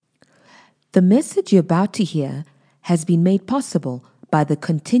The message you're about to hear has been made possible by the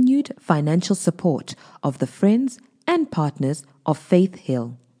continued financial support of the friends and partners of Faith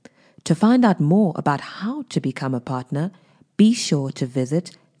Hill. To find out more about how to become a partner, be sure to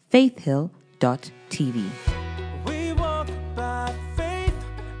visit faithhill.tv. We walk by faith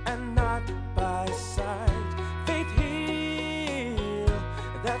and not by sight. Faith Hill,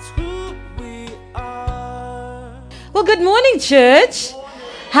 that's who we are. Well, good morning, church.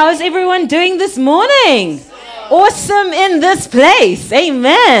 How is everyone doing this morning? Awesome in this place.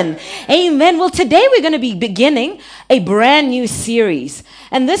 Amen. Amen. Well, today we're going to be beginning a brand new series.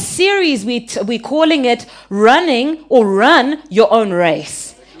 And this series, we're calling it Running or Run Your Own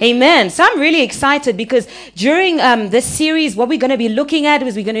Race. Amen. So I'm really excited because during this series, what we're going to be looking at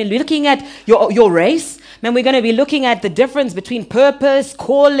is we're going to be looking at your race. Man, we're going to be looking at the difference between purpose,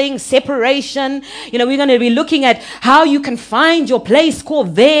 calling, separation. We're going to be looking at how you can find your place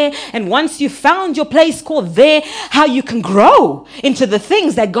called there. And once you found your place called there, how you can grow into the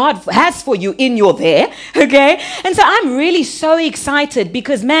things that God has for you in your there. Okay? And so I'm really so excited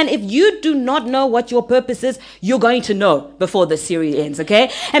because, man, if you do not know what your purpose is, you're going to know before the series ends.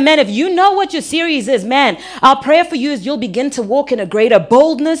 Okay? And man, if you know what your series is, man, our prayer for you is you'll begin to walk in a greater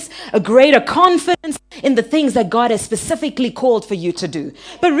boldness, a greater confidence in the things that God has specifically called for you to do.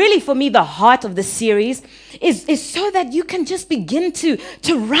 But really, for me, the heart of the series is so that you can just begin to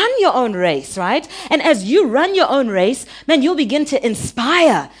run your own race, right? And as you run your own race, man, you'll begin to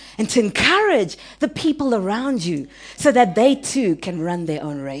inspire and to encourage the people around you so that they too can run their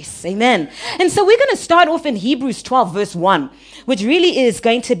own race. Amen. And so we're going to start off in Hebrews 12, verse 1, which really is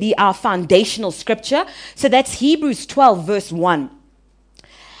going to be our foundational scripture. So that's Hebrews 12, verse 1.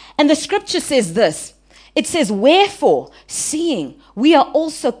 And the scripture says this. It says, wherefore, seeing we are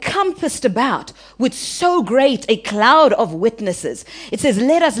also compassed about with so great a cloud of witnesses. It says,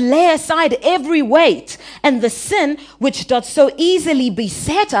 let us lay aside every weight and the sin which doth so easily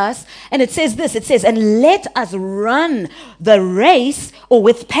beset us. And it says this, it says, and let us run the race, or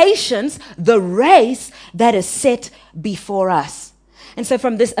with patience, the race that is set before us. And so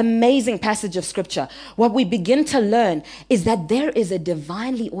from this amazing passage of scripture, what we begin to learn is that there is a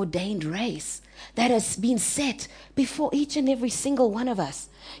divinely ordained race that has been set before each and every single one of us.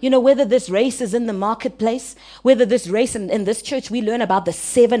 Whether this race is in the marketplace, whether this race in this church, we learn about the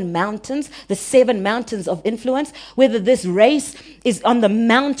seven mountains of influence, whether this race is on the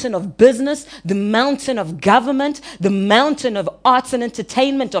mountain of business, the mountain of government, the mountain of arts and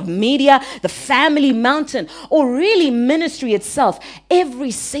entertainment, of media, the family mountain, or really ministry itself.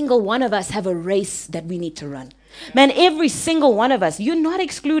 Every single one of us have a race that we need to run. Man, every single one of us, you're not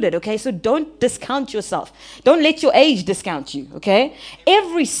excluded, okay? So don't discount yourself. Don't let your age discount you, okay?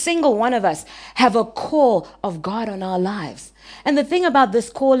 Every single one of us have a call of God on our lives. And the thing about this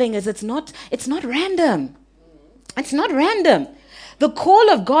calling is it's not random. It's not random. The call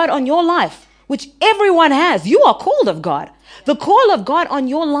of God on your life, which everyone has, you are called of God. The call of God on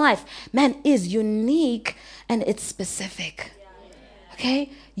your life, man, is unique and it's specific,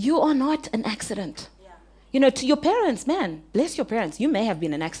 okay? You are not an accident. To your parents, man, bless your parents. You may have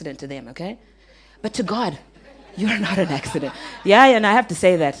been an accident to them, okay? But to God, you're not an accident. Yeah, and I have to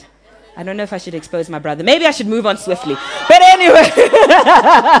say that. I don't know if I should expose my brother. Maybe I should move on swiftly. But anyway,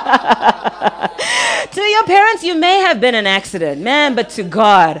 to your parents, you may have been an accident, man, but to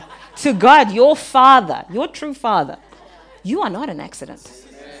God, your father, your true father, you are not an accident.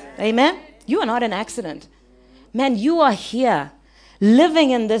 Amen? You are not an accident. Man, you are here, living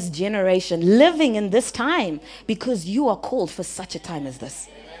in this generation, living in this time, because you are called for such a time as this.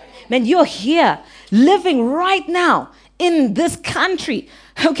 Man, you're here, living right now in this country,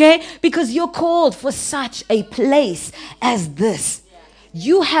 okay? Because you're called for such a place as this.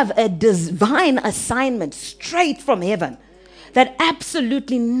 You have a divine assignment straight from heaven that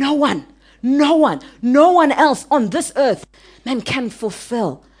absolutely no one else on this earth, man, can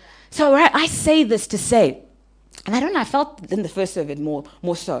fulfill. So I say this to say, and I don't know, I felt in the first of it more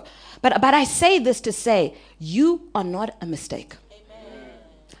so. But I say this to say, you are not a mistake. Amen.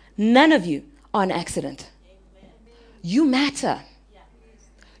 None of you are an accident. Amen. You matter. Yeah.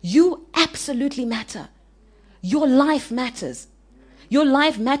 You absolutely matter. Your life matters. Your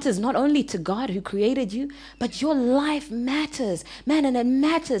life matters not only to God who created you, but your life matters. Man, and it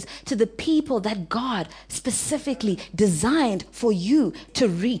matters to the people that God specifically designed for you to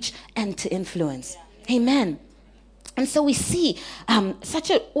reach and to influence. Yeah. Amen. And so we see such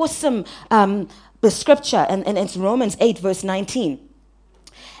an awesome scripture, and it's Romans 8, verse 19.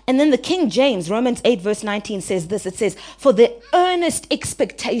 And then the King James, Romans 8, verse 19 says this. It says, for the earnest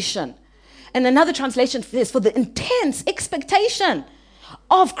expectation. And another translation says, for the intense expectation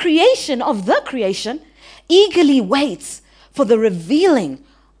of creation, of the creation, eagerly waits for the revealing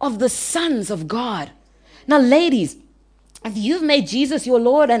of the sons of God. Now, ladies, if you've made Jesus your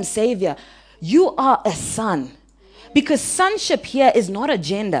Lord and Savior, you are a son. Because sonship here is not a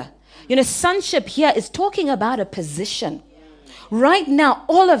gender. You know, sonship here is talking about a position. Right now,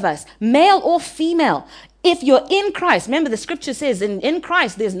 all of us, male or female, if you're in Christ, remember the scripture says in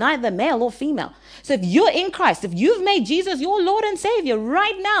Christ there's neither male or female. So if you're in Christ, if you've made Jesus your Lord and Savior,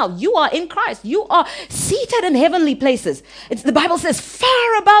 right now you are in Christ. You are seated in heavenly places. The Bible says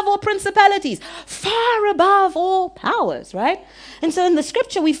far above all principalities, far above all powers, right? And so in the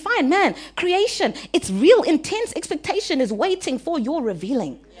scripture we find, man, creation, its real intense expectation is waiting for your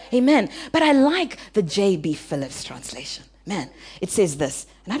revealing. Amen. But I like the J.B. Phillips translation. Man, it says this,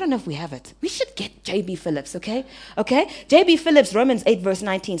 and I don't know if we have it. We should get J.B. Phillips, okay? Okay? J.B. Phillips, Romans 8, verse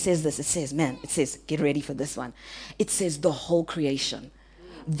 19 says this. It says, get ready for this one. It says the whole creation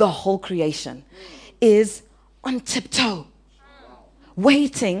is on tiptoe,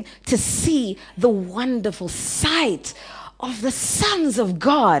 waiting to see the wonderful sight of the sons of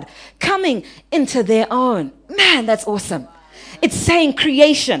God coming into their own. Man, that's awesome. It's saying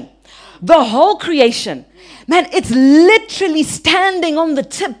creation, the whole creation. Man, it's literally standing on the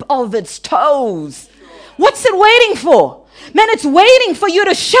tip of its toes. What's it waiting for? Man, it's waiting for you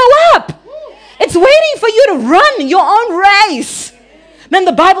to show up. It's waiting for you to run your own race. Man,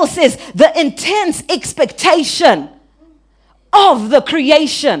 the Bible says the intense expectation of the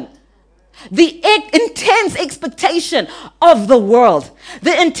creation, the intense expectation of the world,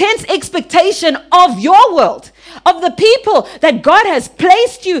 the intense expectation of your world, of the people that God has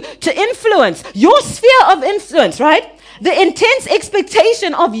placed you to influence, your sphere of influence, right? The intense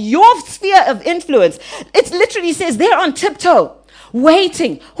expectation of your sphere of influence. It literally says they're on tiptoe,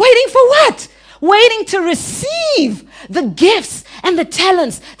 waiting for what? Waiting to receive the gifts and the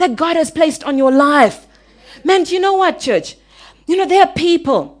talents that God has placed on your life. Man, do you know what, church? You know, there are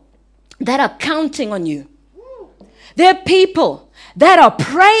people that are counting on you. There are people that are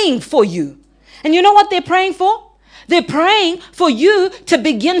praying for you. And you know what they're praying for? They're praying for you to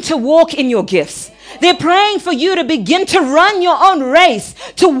begin to walk in your gifts. They're praying for you to begin to run your own race,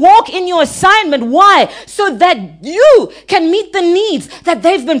 to walk in your assignment. Why? So that you can meet the needs that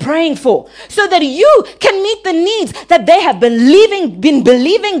they've been praying for. So that you can meet the needs that they have been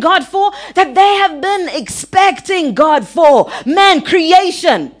believing God for, that they have been expecting God for. Man,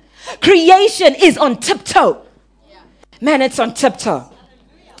 creation is on tiptoe. Man, it's on tiptoe.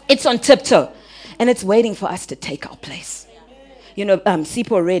 It's on tiptoe. And it's waiting for us to take our place. You know,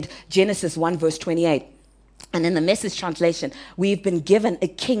 Sipho read Genesis 1 verse 28. And in the Message translation, we've been given a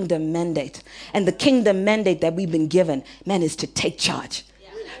kingdom mandate. And the kingdom mandate that we've been given, man, is to take charge.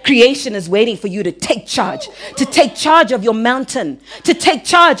 Creation is waiting for you to take charge of your mountain, to take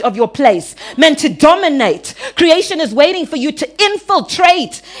charge of your place, man, to dominate. Creation is waiting for you to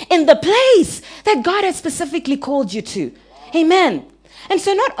infiltrate in the place that God has specifically called you to. Amen. And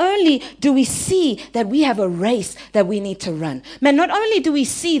so not only do we see that we have a race that we need to run, man, not only do we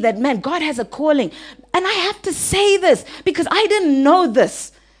see that, man, God has a calling. And I have to say this because I didn't know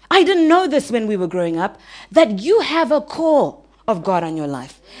this. I didn't know this when we were growing up, that you have a call of God on your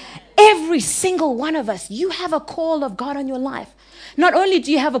life. Every single one of us, you have a call of God on your life. Not only do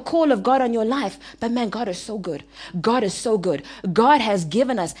you have a call of God on your life, but man, God is so good. God is so good. God has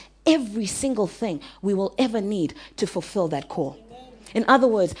given us every single thing we will ever need to fulfill that call. In other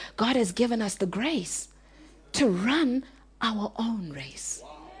words, God has given us the grace to run our own race.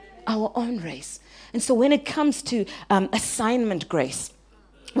 Our own race. And so when it comes to assignment grace,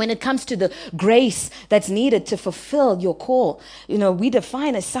 when it comes to the grace that's needed to fulfill your call, you know, we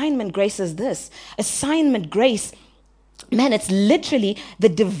define assignment grace as this. Assignment grace, man, it's literally the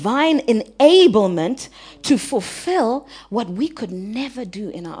divine enablement to fulfill what we could never do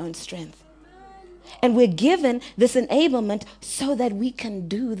in our own strength. And we're given this enablement so that we can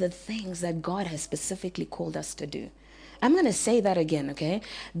do the things that God has specifically called us to do. I'm going to say that again, okay?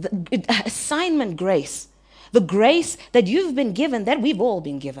 The assignment grace, the grace that you've been given, that we've all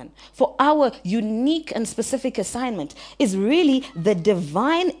been given for our unique and specific assignment, is really the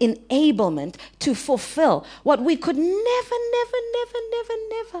divine enablement to fulfill what we could never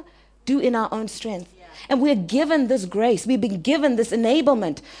do in our own strength. And we're given this grace. We've been given this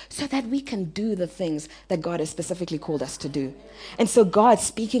enablement so that we can do the things that God has specifically called us to do. And so God,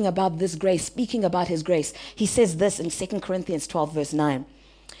 speaking about this grace, speaking about his grace, he says this in 2 Corinthians 12 verse 9.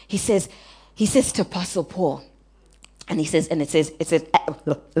 He says to Apostle Paul, and it says,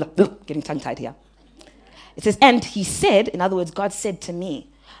 getting tongue-tied here. It says, and he said, in other words, God said to me,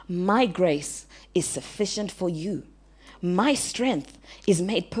 my grace is sufficient for you. My strength is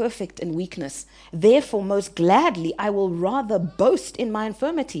made perfect in weakness. Therefore, most gladly, I will rather boast in my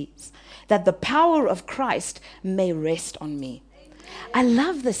infirmities, that the power of Christ may rest on me. I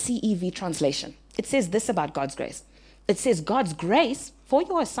love the CEV translation. It says this about God's grace. It says God's grace for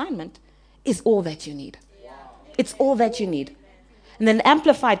your assignment is all that you need. It's all that you need. And then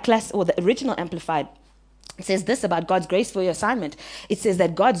Amplified class, or the original Amplified, it says this about God's grace for your assignment. It says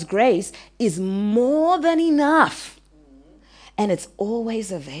that God's grace is more than enough, and it's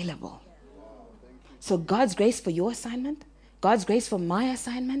always available. So God's grace for your assignment, God's grace for my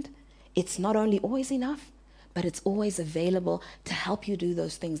assignment, it's not only always enough, but it's always available to help you do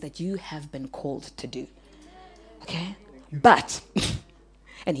those things that you have been called to do. Okay? But,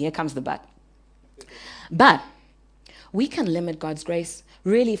 and here comes the but we can limit God's grace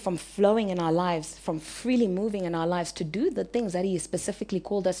really from flowing in our lives, from freely moving in our lives to do the things that he has specifically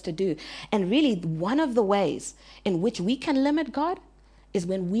called us to do. And really, one of the ways in which we can limit God is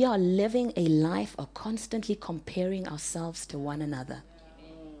when we are living a life of constantly comparing ourselves to one another.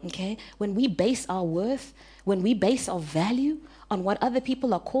 Okay? When we base our worth, when we base our value on what other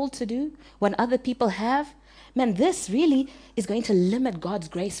people are called to do, what other people have, man, this really is going to limit God's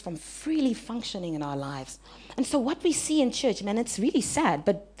grace from freely functioning in our lives. And so what we see in church, man, it's really sad,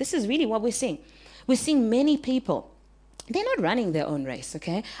 but this is really what we're seeing. We're seeing many people, they're not running their own race,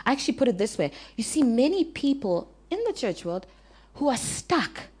 okay? I actually put it this way. You see many people in the church world who are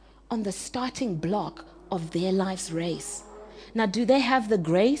stuck on the starting block of their life's race. Now, do they have the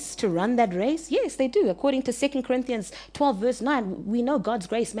grace to run that race? Yes, they do. According to 2 Corinthians 12, verse 9, we know God's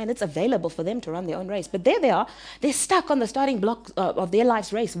grace, man, it's available for them to run their own race. But there they are. They're stuck on the starting block of their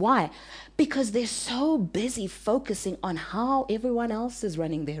life's race. Why? Because they're so busy focusing on how everyone else is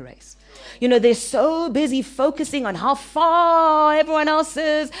running their race. You know, they're so busy focusing on how far everyone else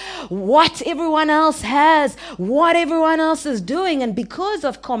is, what everyone else has, what everyone else is doing. And because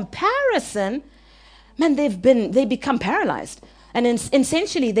of comparison, man, they become paralyzed. And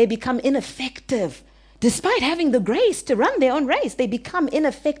essentially, they become ineffective. Despite having the grace to run their own race, they become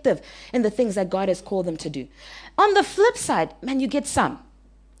ineffective in the things that God has called them to do. On the flip side, man, you get some.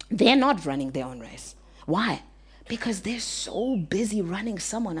 They're not running their own race. Why? Because they're so busy running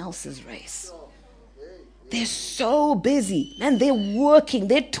someone else's race. They're so busy. Man, they're working.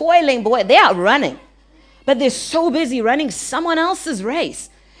 They're toiling. Boy, they are running. But they're so busy running someone else's race.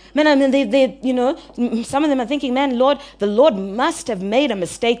 Man, I mean, they, you know, some of them are thinking, man, Lord, the Lord must have made a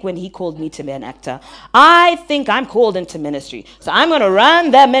mistake when he called me to be an actor. I think I'm called into ministry, so I'm going to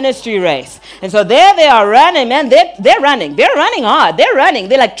run that ministry race. And so there they are running, man. They're running. They're running hard. They're running.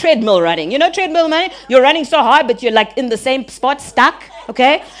 They're like treadmill running. You know, treadmill running? You're running so hard, but you're like in the same spot, stuck,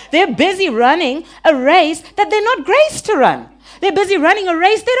 okay? They're busy running a race that they're not graced to run. They're busy running a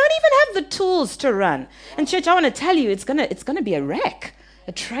race they don't even have the tools to run. And church, I want to tell you, it's gonna be a wreck.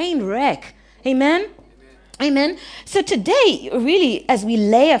 A train wreck. Amen? Amen. So today, really, as we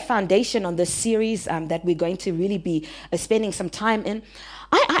lay a foundation on this series that we're going to really be spending some time in,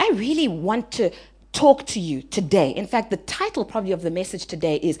 I really want to talk to you today. In fact, the title probably of the message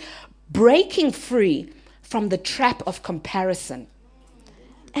today is Breaking Free from the Trap of Comparison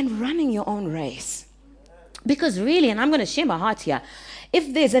and Running Your Own Race. Because really, and I'm going to share my heart here,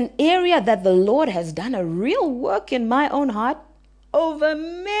 if there's an area that the Lord has done a real work in my own heart, over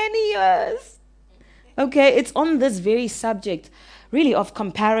many years. Okay, it's on this very subject, really, of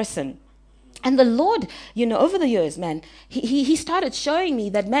comparison. And the Lord, you know, over the years, man, he started showing me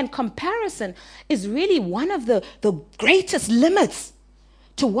that, man, comparison is really one of the greatest limits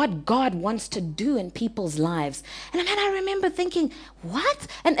to what God wants to do in people's lives. And man, I remember thinking, what?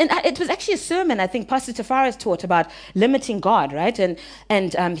 And it was actually a sermon, I think Pastor Tafaris taught about limiting God, right?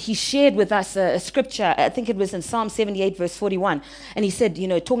 And he shared with us a scripture, I think it was in Psalm 78, verse 41. And he said, you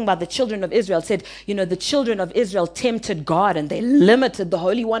know, talking about the children of Israel, said, you know, the children of Israel tempted God and they limited the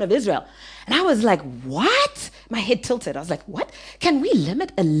Holy One of Israel. And I was like, what? My head tilted. I was like, what? Can we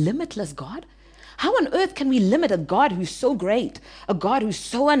limit a limitless God? How on earth can we limit a God who's so great, a God who's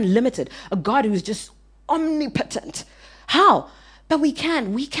so unlimited, a God who's just omnipotent? How? But we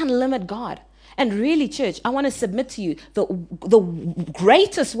can limit God. And really, church, I want to submit to you the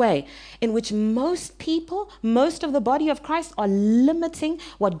greatest way in which most people, most of the body of Christ are limiting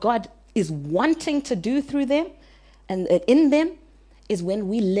what God is wanting to do through them and in them is when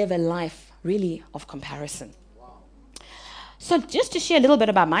we live a life really of comparison. So just to share a little bit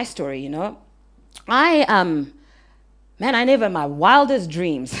about my story, you know, I never in my wildest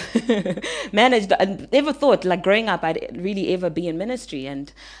dreams ever thought like growing up I'd really ever be in ministry.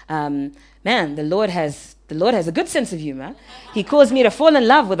 And man, the Lord has a good sense of humor. He caused me to fall in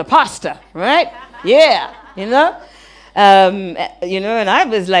love with a pastor, right? Yeah, you know. And I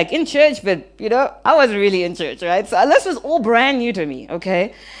was like in church, but, I wasn't really in church, right? So this was all brand new to me,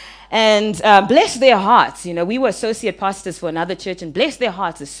 okay? And bless their hearts, we were associate pastors for another church, and bless their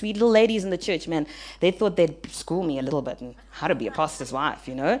hearts, the sweet little ladies in the church, man, they thought they'd school me a little bit in how to be a pastor's wife,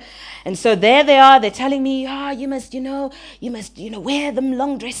 And so there they are, they're telling me, you must, wear them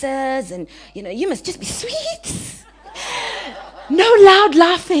long dresses, and, you must just be sweet. No loud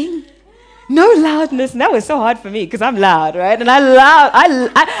laughing. No loudness. And that was so hard for me because I'm loud, right? And I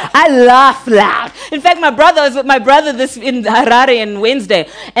laugh loud. In fact, my brother was with my brother in Harare on Wednesday,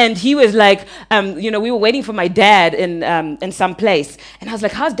 and he was like, we were waiting for my dad in some place, and I was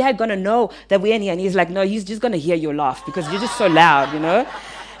like, how's dad gonna know that we're in here? And he's like, no, he's just gonna hear your laugh because you're just so loud,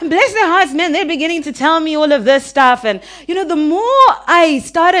 And bless their hearts, man, they're beginning to tell me all of this stuff. And, the more I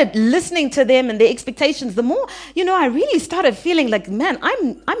started listening to them and their expectations, the more, I really started feeling like, man,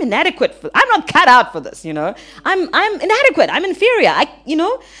 I'm inadequate. I'm not cut out for this, I'm inadequate. I'm inferior,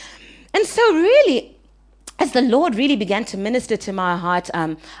 And so really, as the Lord really began to minister to my heart,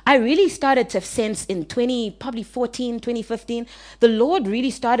 I really started to sense in 2015, the Lord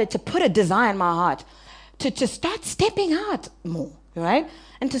really started to put a desire in my heart to start stepping out more, right?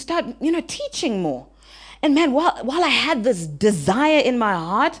 And to start, teaching more. And man, while I had this desire in my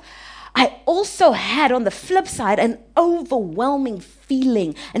heart, I also had on the flip side an overwhelming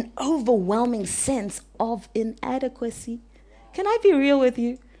feeling, an overwhelming sense of inadequacy. Can I be real with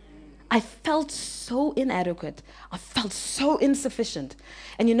you? I felt so inadequate. I felt so insufficient.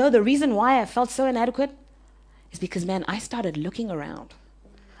 And the reason why I felt so inadequate is because, man, I started looking around.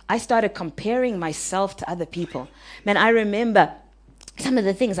 I started comparing myself to other people. Man, I remember some of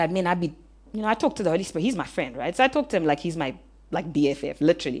the things I talk to the Holy Spirit. He's my friend, right? So I talk to him like he's my BFF,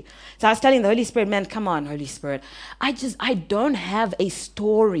 literally. So I was telling the Holy Spirit, man, come on, Holy Spirit. I don't have a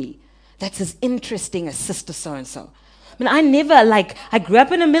story that's as interesting as sister so-and-so. I grew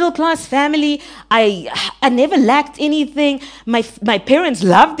up in a middle-class family. I never lacked anything. My parents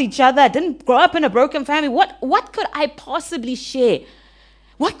loved each other. I didn't grow up in a broken family. What could I possibly share?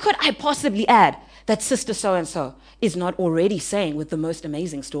 What could I possibly add that sister so-and-so is not already saying with the most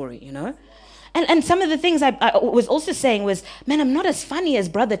amazing story, And some of the things I was also saying was, man, I'm not as funny as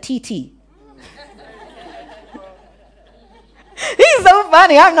brother TT. He's so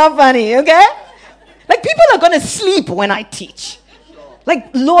funny. I'm not funny, okay? Like, people are going to sleep when I teach. Like,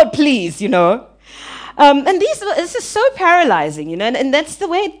 Lord, please, And this is so paralyzing, and that's the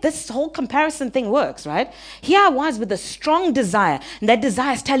way this whole comparison thing works, right? Here I was with a strong desire, and that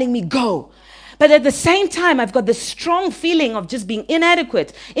desire is telling me, go. But at the same time, I've got this strong feeling of just being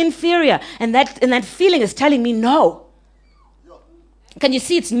inadequate, inferior, and that feeling is telling me no. Can you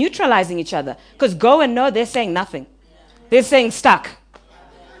see it's neutralizing each other? Because go and no, they're saying nothing. They're saying stuck,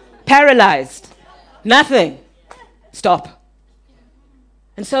 paralyzed, nothing, stop.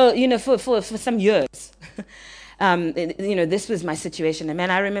 And so, for some years, this was my situation. And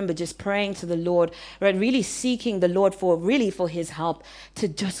man, I remember just praying to the Lord, right, really seeking the Lord for his help to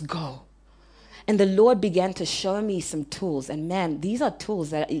just go. And the Lord began to show me some tools. And man, these are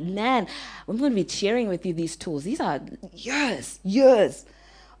tools that, man, I'm going to be sharing with you these tools. These are years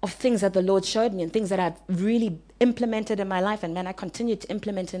of things that the Lord showed me and things that I've really implemented in my life. And man, I continue to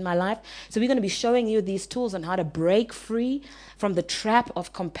implement in my life. So we're going to be showing you these tools on how to break free from the trap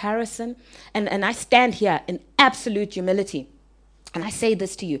of comparison. And I stand here in absolute humility. And I say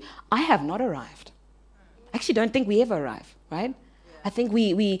this to you. I have not arrived. I actually don't think we ever arrive, right? I think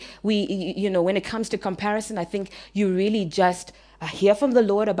we when it comes to comparison, I think you really just hear from the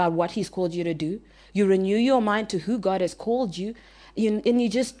Lord about what he's called you to do. You renew your mind to who God has called you, and you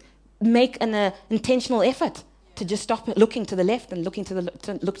just make an intentional effort to just stop looking to the left and looking to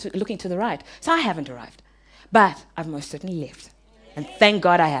the right. So I haven't arrived, but I've most certainly left. And thank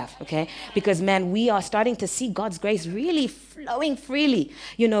God I have, okay? Because, man, we are starting to see God's grace really flowing freely,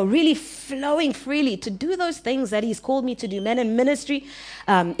 really flowing freely to do those things that he's called me to do. Man, in ministry,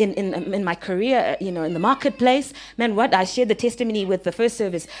 in my career, in the marketplace, man, what I shared the testimony with the first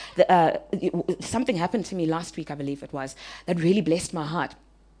service. Something happened to me last week, I believe it was, that really blessed my heart.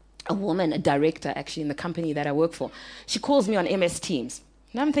 A woman, a director, actually, in the company that I work for, she calls me on MS Teams.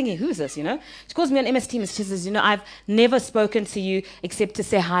 And I'm thinking, who's this, She calls me on MS Teams. She says, I've never spoken to you except to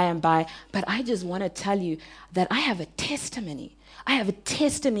say hi and bye. But I just want to tell you that I have a testimony. I have a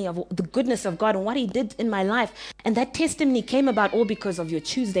testimony of the goodness of God and what he did in my life. And that testimony came about all because of your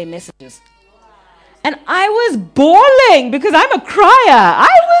Tuesday messages. And I was bawling because I'm a crier. I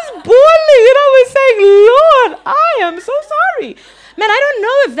was bawling and I was saying, Lord, I am so sorry. Man, I don't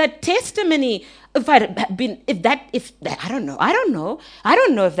know if that testimony I don't know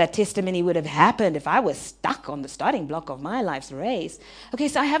if that testimony would have happened if I was stuck on the starting block of my life's race. Okay,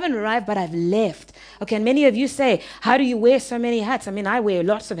 so I haven't arrived, but I've left. Okay, and many of you say, how do you wear so many hats? I mean, I wear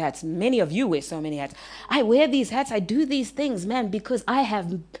lots of hats. Many of you wear so many hats. I wear these hats, I do these things, man, because I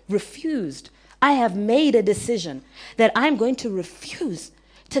have refused. I have made a decision that I'm going to refuse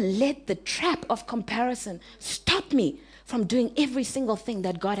to let the trap of comparison stop me from doing every single thing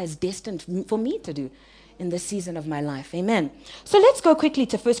that God has destined for me to do in this season of my life. Amen. So let's go quickly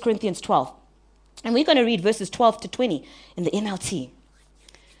to 1 Corinthians 12. And we're going to read verses 12 to 20 in the NLT.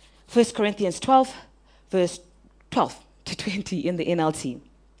 1 Corinthians 12, verse 12 to 20 in the NLT.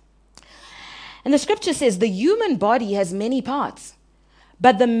 And the scripture says, the human body has many parts,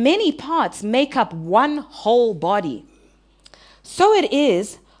 but the many parts make up one whole body. So it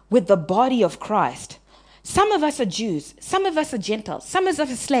is with the body of Christ. Some of us are Jews, some of us are Gentiles, some of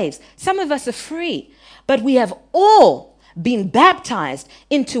us are slaves, some of us are free, but we have all been baptized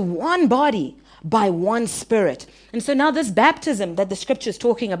into one body by one Spirit. And so now this baptism that the scripture is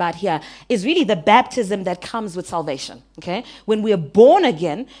talking about here is really the baptism that comes with salvation. Okay? When we are born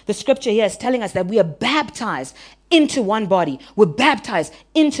again, the scripture here is telling us that we are baptized into one body. We're baptized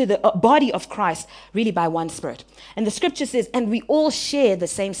into the body of Christ, really by one Spirit. And the scripture says, and we all share the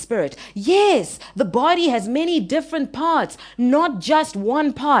same Spirit. Yes, the body has many different parts, not just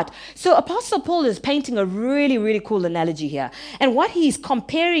one part. So Apostle Paul is painting a really, really cool analogy here. And what he's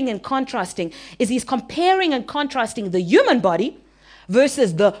comparing and contrasting is he's comparing and contrasting the human body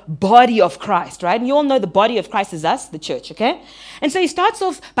versus the body of Christ, right? And you all know the body of Christ is us, the church, okay? And so he starts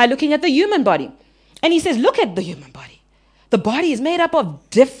off by looking at the human body. And he says, look at the human body. The body is made up of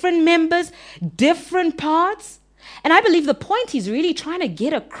different members, different parts. And I believe the point he's really trying to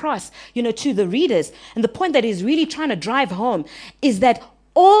get across, to the readers, and the point that he's really trying to drive home is that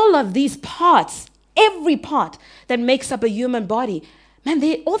all of these parts, every part that makes up a human body, man,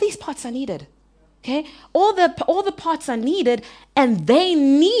 all these parts are needed. Okay? All the parts are needed, and they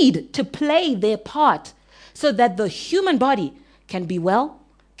need to play their part so that the human body can be well,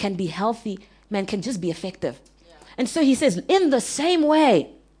 can be healthy, man, can just be effective. Yeah. And so he says, in the same way,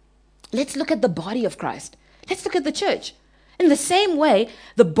 let's look at the body of Christ. Let's look at the church. In the same way,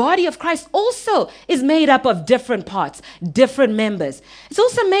 the body of Christ also is made up of different parts, different members. It's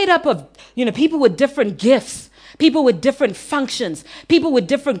also made up of, people with different gifts, people with different functions, people with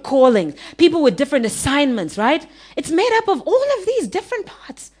different callings, people with different assignments, right? It's made up of all of these different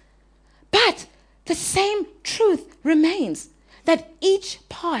parts. But the same truth remains that each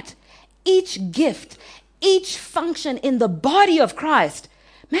part, each gift, each function in the body of Christ,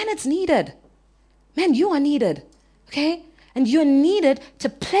 man, it's needed. Man, you are needed, okay? And you're needed to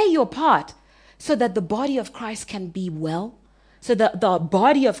play your part so that the body of Christ can be well, so that the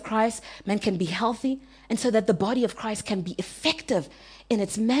body of Christ, man, can be healthy, and so that the body of Christ can be effective in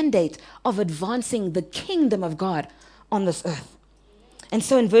its mandate of advancing the kingdom of God on this earth. And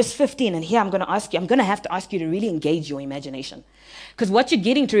so in verse 15, and here I'm going to have to ask you to really engage your imagination. Because what you're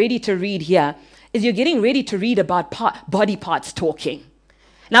getting ready to read here is you're getting ready to read about body parts talking.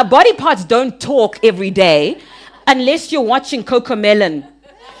 Now, body parts don't talk every day unless you're watching Cocomelon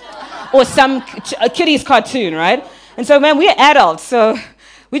or some kiddies cartoon, right? And so, man, we're adults, so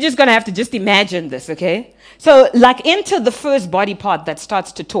we're just going to have to just imagine this, okay? So, like, enter the first body part that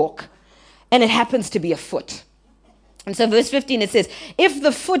starts to talk, and it happens to be a foot. And so verse 15, it says, if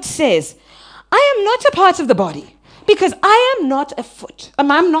the foot says, I am not a part of the body, because I am not a foot,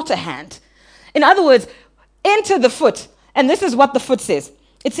 I'm not a hand. In other words, enter the foot. And this is what the foot says.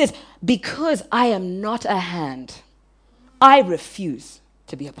 It says, because I am not a hand, I refuse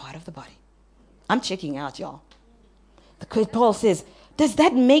to be a part of the body. I'm checking out, y'all. Because Paul says, does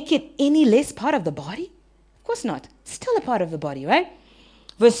that make it any less part of the body? Of course not. It's still a part of the body, right?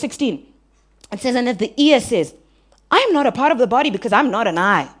 Verse 16, it says, and if the ear says, I am not a part of the body because I'm not an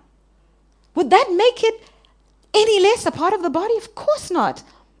eye, would that make it any less a part of the body? Of course not.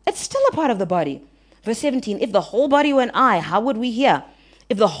 It's still a part of the body. Verse 17, if the whole body were an eye, how would we hear?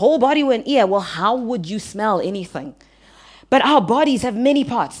 If the whole body were an ear, well, how would you smell anything? But our bodies have many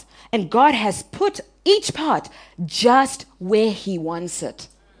parts, and God has put each part just where he wants it.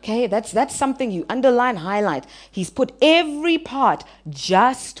 Okay, that's something you underline, highlight. He's put every part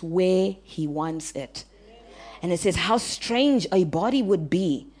just where he wants it. And it says how strange a body would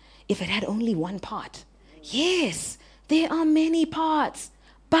be if it had only one part. Yes, there are many parts,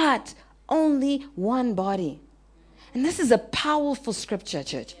 but only one body. And this is a powerful scripture,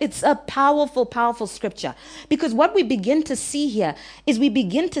 church. It's a powerful, powerful scripture. Because what we begin to see here is we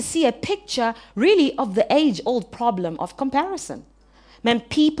begin to see a picture really of the age-old problem of comparison. Man,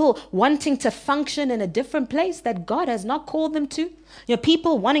 people wanting to function in a different place that God has not called them to.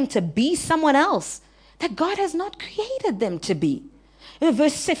 People wanting to be someone else that God has not created them to be.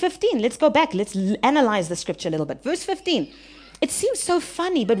 Verse 15, let's go back. Let's analyze the scripture a little bit. Verse 15, it seems so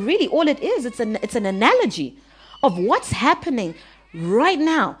funny, but really all it is, it's an analogy of what's happening right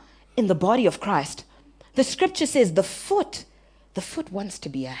now in the body of Christ. The scripture says the foot wants to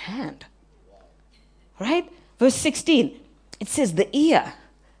be a hand. Right? Verse 16, it says the ear.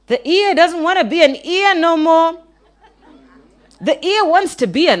 The ear doesn't want to be an ear no more. The ear wants to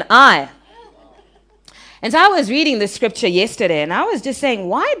be an eye. And so I was reading the scripture yesterday, and I was just saying,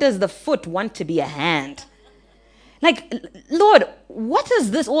 why does the foot want to be a hand? Like, Lord, what is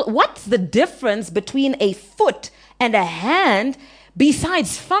this? What's the difference between a foot and a hand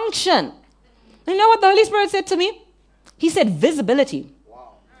besides function? You know what the Holy Spirit said to me? He said visibility.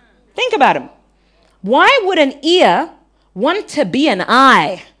 Wow. Think about him. Why would an ear want to be an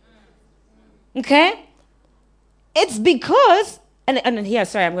eye? Okay? It's because, and here,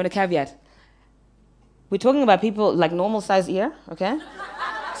 sorry, I'm going to caveat. We're talking about people like normal size ear, okay?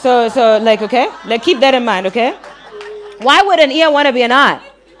 So like, okay? Like, keep that in mind, okay? Why would an ear want to be an eye?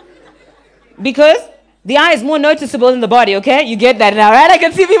 Because the eye is more noticeable in the body, okay? You get that now, right? I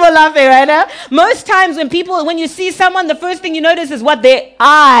can see people laughing right now. Most times when you see someone, the first thing you notice is what? Their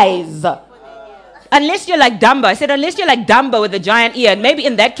eyes. Unless you're like Dumbo. I said, unless you're like Dumbo with a giant ear. And maybe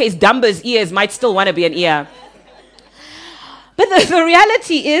in that case, Dumbo's ears might still want to be an ear. But the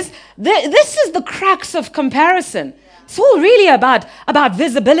reality is, this is the crux of comparison. It's all really about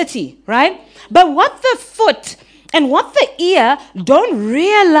visibility, right? But what the foot and what the ear don't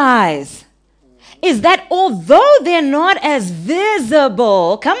realize is that although they're not as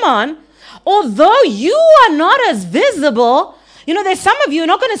visible, come on, although you are not as visible, there's some of you are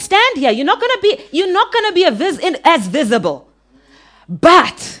not going to stand here. You're not going to be as visible.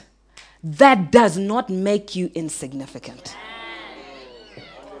 But that does not make you insignificant.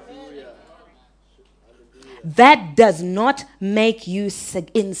 That does not make you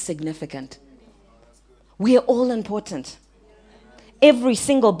insignificant. We are all important. Every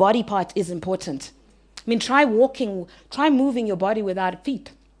single body part is important. I mean, try moving your body without feet.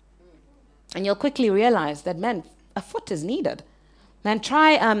 And you'll quickly realize that, man, a foot is needed. Man,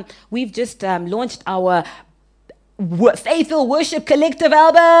 we've just launched our Faithful Worship Collective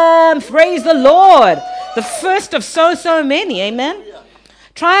album. Praise the Lord. The first of so many, amen?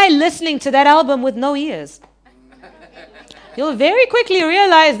 Try listening to that album with no ears. You'll very quickly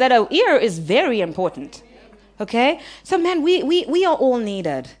realize that an ear is very important. Okay? So, man, we are all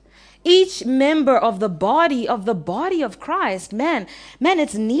needed. Each member of the body of Christ, man,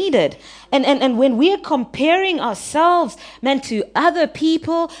 it's needed. And when we are comparing ourselves, man, to other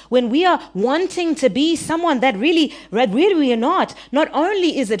people, when we are wanting to be someone that really we are not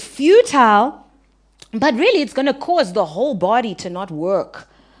only is it futile, but really it's going to cause the whole body to not work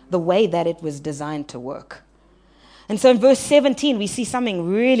the way that it was designed to work. And so in verse 17, we see something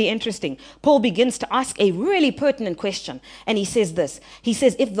really interesting. Paul begins to ask a really pertinent question. And he says this. He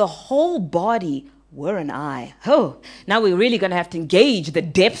says, if the whole body were an eye. Now we're really going to have to engage the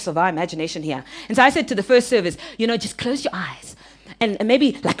depths of our imagination here. And so I said to the first service, just close your eyes. And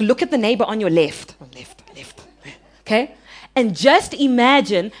maybe like look at the neighbor on your left. Left. Okay? And just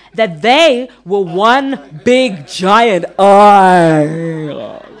imagine that they were one big giant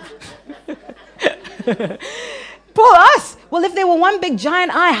eye. Paul asks, well, if there were one big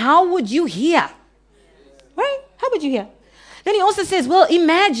giant eye, how would you hear? Right? How would you hear? Then he also says, well,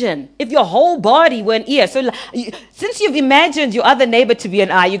 imagine if your whole body were an ear. So since you've imagined your other neighbor to be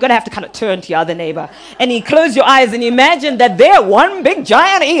an eye, you're going to have to kind of turn to your other neighbor. And you close your eyes and imagine that they're one big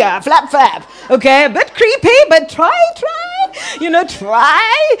giant ear. Flap, flap. Okay? A bit creepy, but try. Try.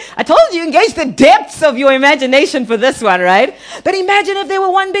 I told you, engage the depths of your imagination for this one, right? But imagine if there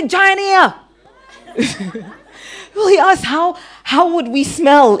were one big giant ear. Well, he asks, how would we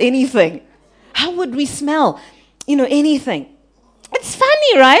smell anything? How would we smell, anything? It's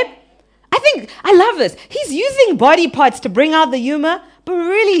funny, right? I love this. He's using body parts to bring out the humor, but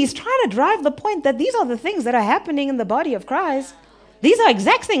really he's trying to drive the point that these are the things that are happening in the body of Christ. These are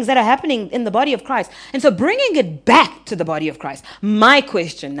exact things that are happening in the body of Christ. And so bringing it back to the body of Christ, my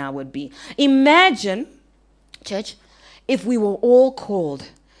question now would be, imagine, church, if we were all called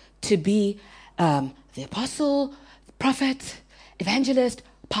to be the apostle, prophet, evangelist,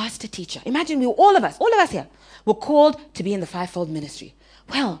 pastor, teacher. Imagine we were all of us here, were called to be in the fivefold ministry.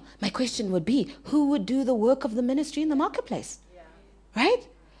 Well, my question would be, who would do the work of the ministry in the marketplace? Yeah. Right?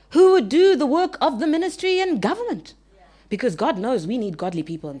 Who would do the work of the ministry in government? Yeah. Because God knows we need godly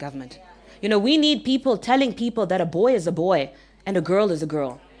people in government. Yeah. We need people telling people that a boy is a boy And a girl is a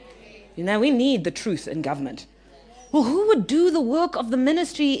girl. You know, we need the truth in government. Well, who would do the work of the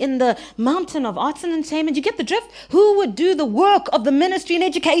ministry in the mountain of arts and entertainment? You get the drift? Who would do the work of the ministry in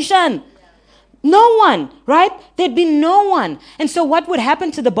education? No one, right? There'd be no one. And so what would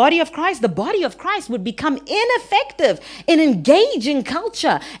happen to the body of Christ? The body of Christ would become ineffective in engaging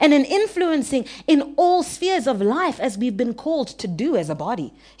culture and in influencing in all spheres of life as we've been called to do as a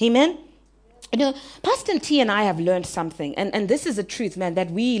body. Amen? You know, Pastor T and I have learned something, and this is a truth, man,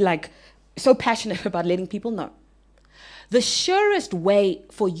 that we so passionate about letting people know. The surest way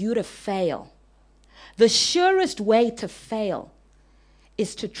for you to fail,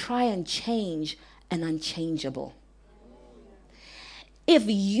 is to try and change an unchangeable.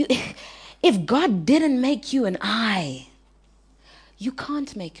 If God didn't make you an eye, you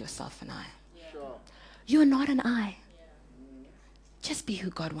can't make yourself an eye. Sure. You're not an eye. Just be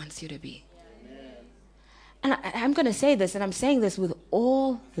who God wants you to be. And I'm going to say this, and I'm saying this with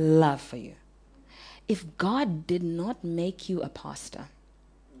all love for you. If God did not make you a pastor,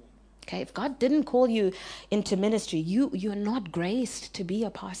 okay, if God didn't call you into ministry, you're not graced to be a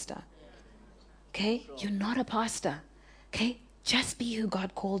pastor. Okay? You're not a pastor. Okay? Just be who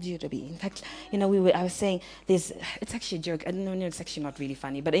God called you to be. In fact, you know, I was saying it's actually a joke. No, it's actually not really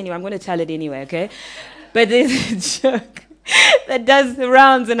funny. But anyway, I'm going to tell it anyway, okay? But there's a joke that does the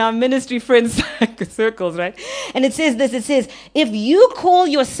rounds in our ministry friends circles, right? And it says this, if you call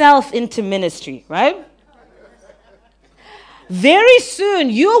yourself into ministry, right? Very soon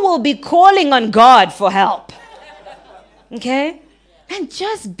you will be calling on God for help. Okay? And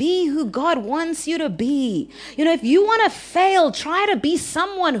just be who God wants you to be. You know, if you want to fail, try to be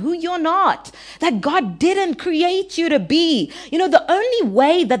someone who you're not, that God didn't create you to be. You know, the only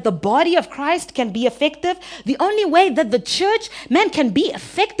way that the body of Christ can be effective, the only way that the church, man, can be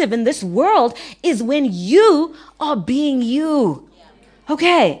effective in this world is when you are being you.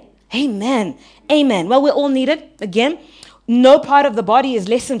 Okay. Amen. Amen. Well, we're all needed. Again, no part of the body is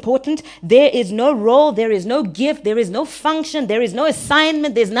less important. There is no role, there is no gift, there is no function, there is no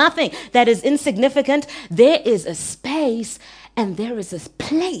assignment, there's nothing that is insignificant. There is a space and there is a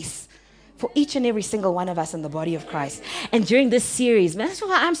place for each and every single one of us in the body of Christ. And during this series, man, that's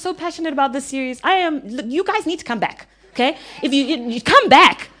why I'm so passionate about this series. You guys need to come back, okay? If you come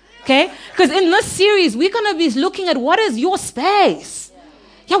back, okay? Because in this series, we're going to be looking at what is your space.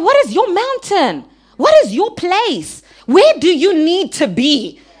 Yeah, what is your mountain? What is your place? Where do you need to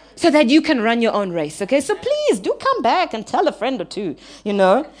be so that you can run your own race? Okay, so please do come back and tell a friend or two, you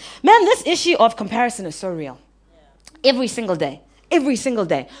know. Man, this issue of comparison is so real. Every single day,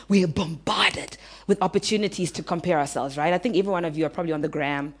 we are bombarded with opportunities to compare ourselves, right? I think every one of you are probably on the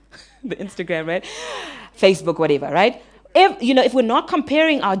gram, the Instagram, right? Facebook, whatever, right? If we're not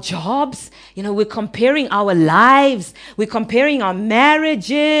comparing our jobs, you know, we're comparing our lives, we're comparing our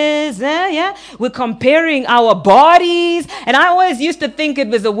marriages, we're comparing our bodies. And I always used to think it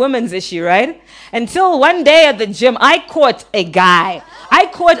was a woman's issue, right? Until one day at the gym, I caught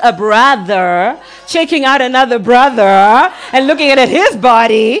a brother checking out another brother and looking at his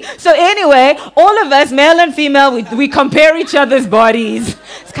body. So anyway, all of us, male and female, we compare each other's bodies.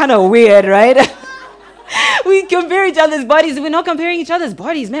 It's kind of weird, right? We compare each other's bodies. We're not comparing each other's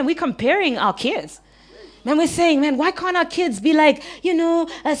bodies, man. We're comparing our kids. Man, we're saying, man, why can't our kids be like, you know,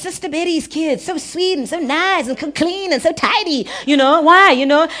 Sister Betty's kids, so sweet and so nice and clean and so tidy, you know, why, you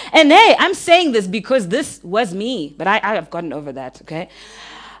know? And hey, I'm saying this because this was me, but I have gotten over that, okay?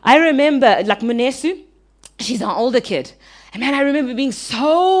 I remember, like Munesu, she's our older kid. And man, I remember being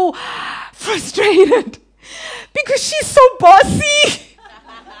so frustrated because she's so bossy.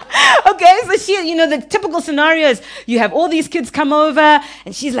 Okay, so she, you know, the typical scenario is you have all these kids come over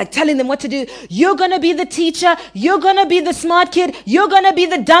and she's like telling them what to do. You're going to be the teacher. You're going to be the smart kid. You're going to be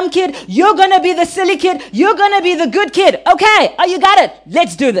the dumb kid. You're going to be the silly kid. You're going to be the good kid. Okay, oh, you got it.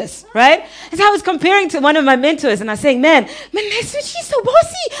 Let's do this, right? And so I was comparing to one of my mentors and I was saying, man, she's so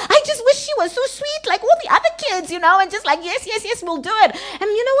bossy. I just wish she was so sweet like all the other kids, you know, and just like, yes, we'll do it. And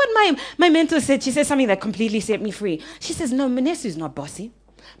you know what my mentor said? She said something that completely set me free. She says, no, Munesu's not bossy.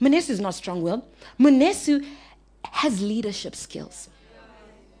 Munesu is not strong-willed. Munesu has leadership skills.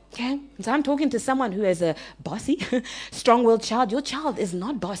 Okay? And so I'm talking to someone who has a bossy, strong-willed child. Your child is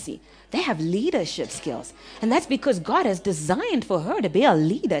not bossy. They have leadership skills. And that's because God has designed for her to be a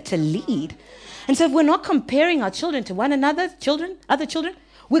leader, to lead. And so if we're not comparing our children to one another, other children,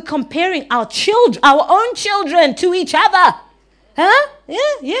 we're comparing our own children to each other. Huh?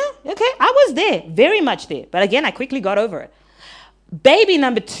 Yeah, okay. I was there, very much there. But again, I quickly got over it. Baby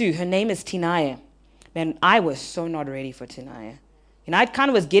number 2, her name is Tinaya. Man, I was so not ready for Tinaya. You know, I kind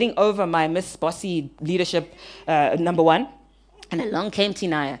of was getting over my Miss Bossy leadership, number 1. And along came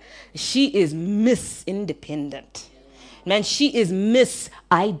Tinaya. She is Miss Independent. Man, she is Miss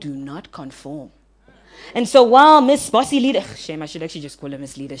I do not conform. And so while Miss Bossy Leader, shame, I should actually just call her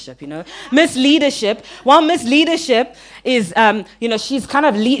Miss Leadership, Miss Leadership, while Miss Leadership is, she's kind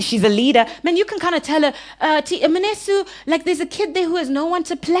of, she's a leader, man, you can kind of tell her, Manesu, like there's a kid there who has no one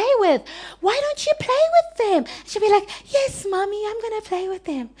to play with. Why don't you play with them? She'll be like, yes, mommy, I'm going to play with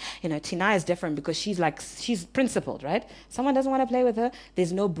them. Tinaya is different because she's principled, right? Someone doesn't want to play with her.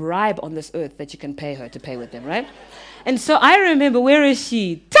 There's no bribe on this earth that you can pay her to play with them, right? And so I remember, where is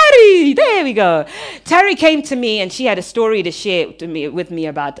she? Tari! There we go. Tari came to me and she had a story to share with me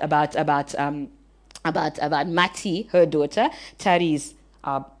about Mati, her daughter. Tari's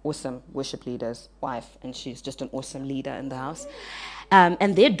our awesome worship leader's wife, and she's just an awesome leader in the house.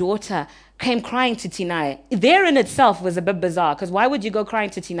 And their daughter came crying to Tinaya. There in itself was a bit bizarre, because why would you go crying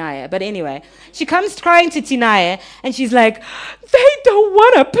to Tinaya? But anyway, she comes crying to Tinaya, and she's like, they don't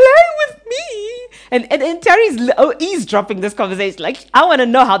want to play with me. And Terry's eavesdropping this conversation, like, I want to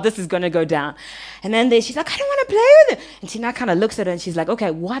know how this is going to go down. And then she's like, I don't want to play with it. And Tinaya kind of looks at her, and she's like,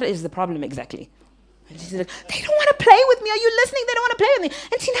 okay, what is the problem exactly? And she's like, they don't want to play with me. Are you listening? They don't want to play with me.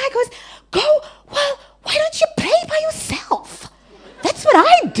 And Tinaya goes, well, why don't you play by yourself? That's what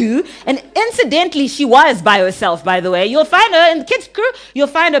I do. And incidentally, she was by herself, by the way. You'll find her in the kids' crew, you'll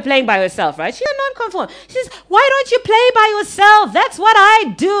find her playing by herself, right? She's a non-conform. She says, why don't you play by yourself? That's what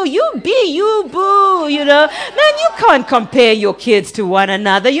I do. You be you, boo, Man, you can't compare your kids to one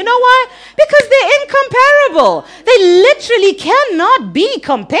another. You know why? Because they're incomparable. They literally cannot be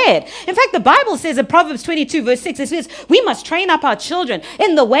compared. In fact, the Bible says in Proverbs 22, verse 6, it says, we must train up our children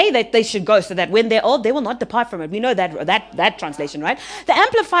in the way that they should go, so that when they're old, they will not depart from it. We know that translation, right? The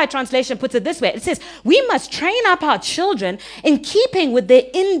Amplified translation puts it this way. It says, we must train up our children in keeping with their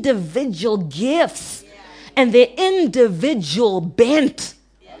individual gifts and their individual bent.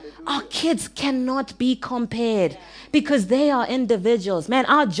 Our kids cannot be compared because they are individuals. Man,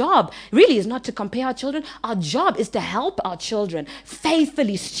 our job really is not to compare our children. Our job is to help our children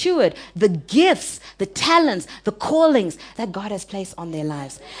faithfully steward the gifts, the talents, the callings that God has placed on their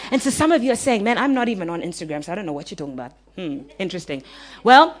lives. And so some of you are saying, man, I'm not even on Instagram, so I don't know what you're talking about. Interesting.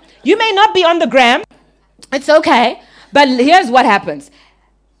 Well, you may not be on the gram. It's okay. But here's what happens.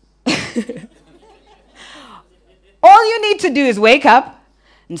 All you need to do is wake up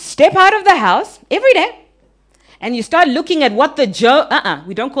and step out of the house every day, and you start looking at what the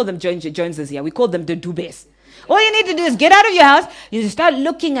we don't call them Joneses here. We call them the Dubes. All you need to do is get out of your house. You start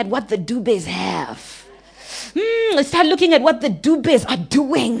looking at what the Dubes have. Start looking at what the Dubes are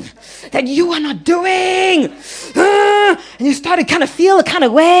doing that you are not doing. And you start to kind of feel a kind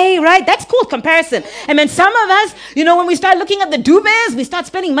of way, right? That's called comparison. And then some of us, when we start looking at the Dubes, we start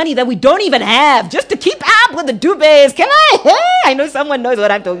spending money that we don't even have just to keep up with the Dubes. Can I? I know someone knows what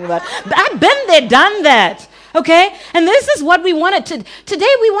I'm talking about. But I've been there, done that. Okay? And this is what we wanted to.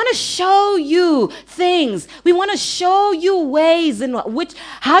 Today we want to show you things. We want to show you ways in which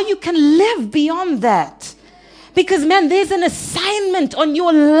how you can live beyond that. Because, man, there's an assignment on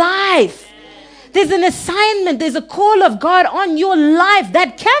your life. There's an assignment. There's a call of God on your life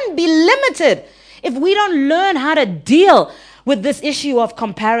that can be limited if we don't learn how to deal with this issue of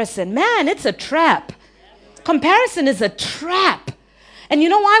comparison. Man, it's a trap. Comparison is a trap. And you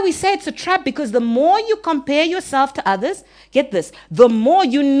know why we say it's a trap? Because the more you compare yourself to others, get this, the more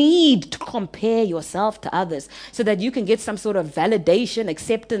you need to compare yourself to others so that you can get some sort of validation,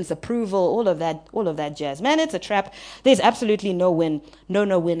 acceptance, approval, all of that jazz. Man, it's a trap. There's absolutely no win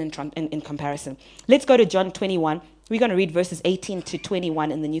in comparison. Let's go to John 21. We're going to read verses 18 to 21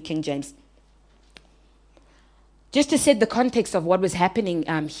 in the New King James. Just to set the context of what was happening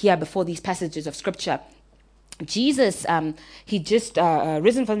here before these passages of Scripture, Jesus, he just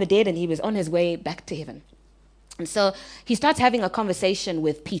risen from the dead, and he was on his way back to heaven. And so he starts having a conversation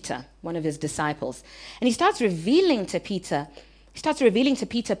with Peter, one of his disciples. And he starts revealing to Peter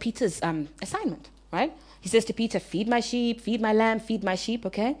Peter's assignment, right? He says to Peter, feed my sheep, feed my lamb, feed my sheep,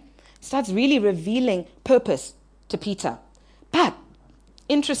 okay? Starts really revealing purpose to Peter. But,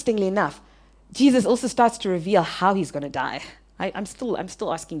 interestingly enough, Jesus also starts to reveal how he's going to die. I'm still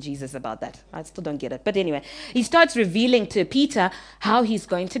asking Jesus about that. I still don't get it. But anyway, he starts revealing to Peter how he's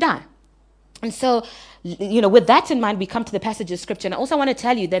going to die. And so, with that in mind, we come to the passage of Scripture. And I also want to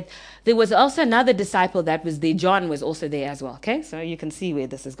tell you that there was also another disciple that was there. John was also there as well. Okay, so you can see where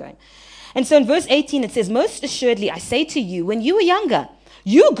this is going. And so in verse 18, it says, most assuredly, I say to you, when you were younger,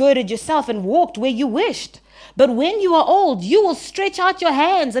 you girded yourself and walked where you wished. But when you are old, you will stretch out your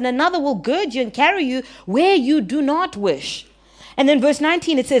hands, and another will gird you and carry you where you do not wish. And then verse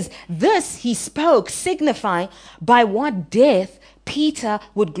 19, it says, this he spoke, signifying by what death Peter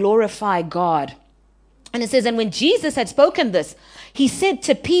would glorify God. And it says, and when Jesus had spoken this, he said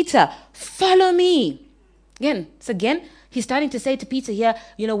to Peter, follow me. Again, he's starting to say to Peter here,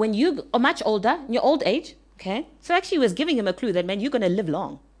 when you are much older, in your old age, okay? So actually he was giving him a clue that, man, you're going to live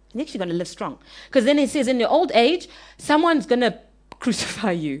long. You're actually going to live strong. Because then it says, in your old age, someone's going to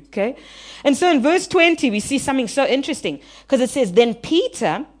crucify you, okay? And so in verse 20, we see something so interesting. Because it says, then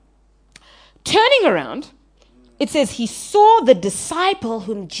Peter, turning around, it says, he saw the disciple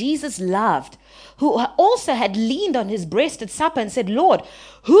whom Jesus loved, who also had leaned on his breast at supper and said, Lord,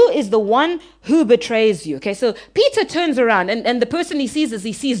 who is the one who betrays you? Okay, so Peter turns around and the person he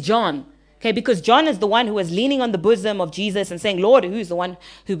sees John. Okay, because John is the one who was leaning on the bosom of Jesus and saying, Lord, who is the one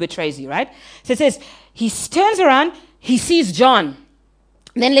who betrays you, right? So it says, he turns around, he sees John.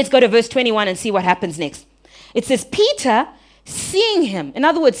 Then let's go to verse 21 and see what happens next. It says, Peter, seeing him, in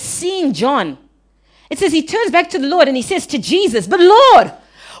other words, seeing John, it says he turns back to the Lord and he says to Jesus, but Lord,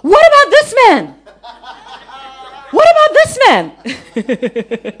 what about this man? What about this man?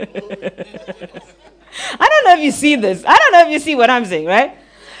 I don't know if you see this. I don't know if you see what I'm saying, right?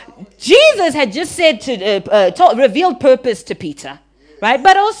 Jesus had just said revealed purpose to Peter, right?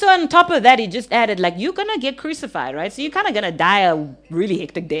 But also on top of that, he just added, you're going to get crucified, right? So you're kind of going to die a really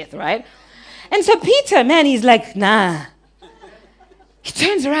hectic death, right? And so Peter, man, he's like, nah. He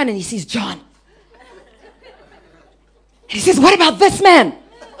turns around and he sees John. And he says, what about this man?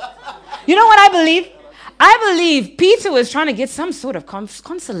 You know what I believe? I believe Peter was trying to get some sort of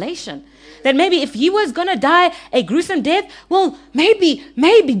consolation. That maybe if he was going to die a gruesome death, well,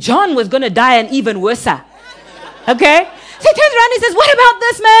 maybe John was going to die an even worse. Okay? So he turns around and he says, what about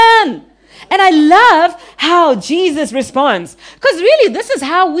this man? And I love how Jesus responds. Because really, this is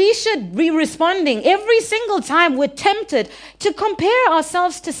how we should be responding every single time we're tempted to compare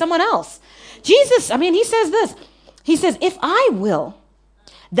ourselves to someone else. Jesus, he says this. He says, if I will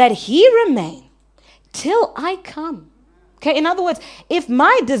that he remain till I come. Okay, in other words, if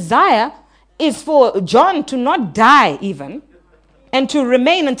my desire is for John to not die even, and to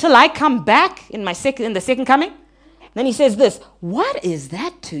remain until I come back in the second coming, then he says this, what is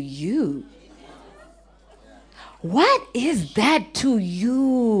that to you? What is that to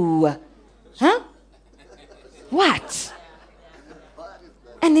you? Huh? What?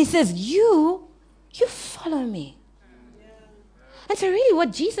 And he says, you follow me. And so really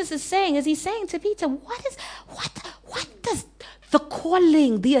what Jesus is saying is he's saying to Peter, what does the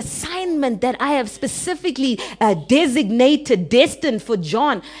calling, the assignment that I have specifically destined for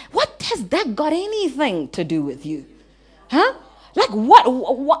John, what has that got anything to do with you? Huh? What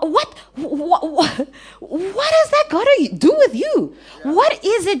has that got to do with you? What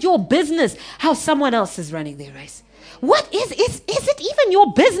is it your business how someone else is running their race? What is it even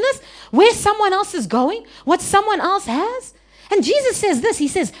your business where someone else is going? What someone else has? And Jesus says this, he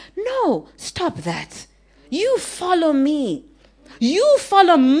says, no, stop that. You follow me. You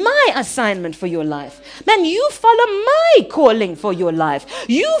follow my assignment for your life. Man, you follow my calling for your life.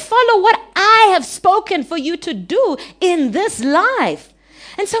 You follow what I have spoken for you to do in this life.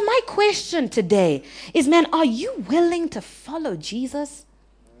 And so my question today is, man, are you willing to follow Jesus?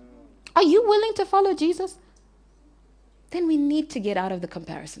 Are you willing to follow Jesus? Then we need to get out of the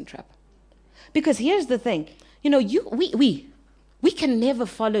comparison trap. Because here's the thing, we can never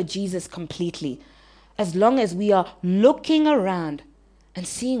follow Jesus completely as long as we are looking around and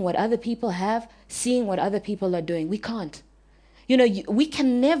seeing what other people have, seeing what other people are doing. We can't. We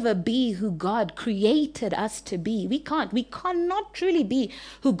can never be who God created us to be. We can't. We cannot truly be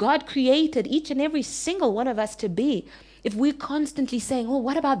who God created each and every single one of us to be if we're constantly saying, oh,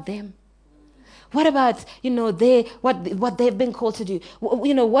 what about them? What about, what they've been called to do?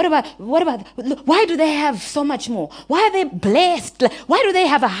 What about, why do they have so much more? Why are they blessed? Why do they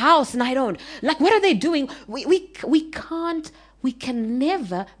have a house and I don't? What are they doing? We can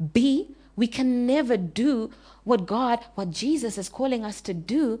never do what Jesus is calling us to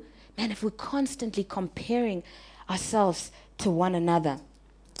do, man, if we're constantly comparing ourselves to one another.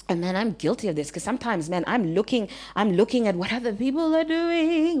 And man, I'm guilty of this because sometimes, man, I'm looking at what other people are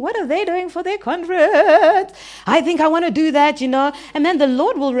doing. What are they doing for their conference? I think I want to do that, And then the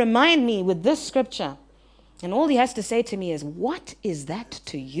Lord will remind me with this scripture. And all he has to say to me is, what is that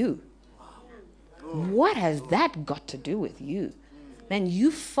to you? What has that got to do with you? Man,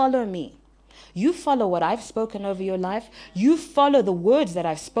 you follow me. You follow what I've spoken over your life. You follow the words that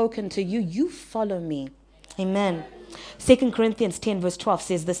I've spoken to you. You follow me. Amen. 2 Corinthians 10 verse 12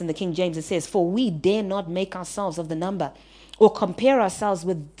 says this in the King James. It says, for we dare not make ourselves of the number or compare ourselves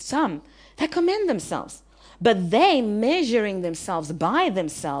with some that commend themselves. but they measuring themselves by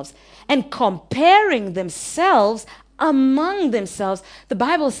themselves and comparing themselves among themselves. The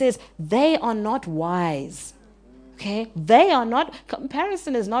Bible says they are not wise. Okay, they are not,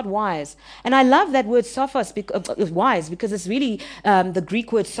 comparison is not wise. And I love that word sophos, wise, because it's really the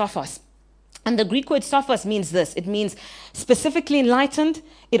Greek word sophos. And the Greek word sophos means this. It means specifically enlightened.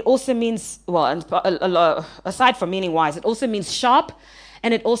 It also means, well, aside from meaning wise, it also means sharp,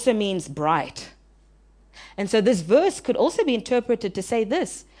 and it also means bright. And so this verse could also be interpreted to say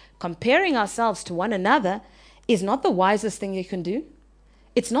this: comparing ourselves to one another is not the wisest thing you can do.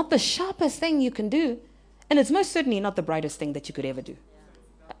 It's not the sharpest thing you can do. And it's most certainly not the brightest thing that you could ever do.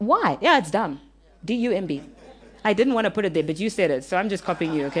 Why? Yeah, it's dumb. D-U-M-B. I didn't want to put it there, but you said it, so I'm just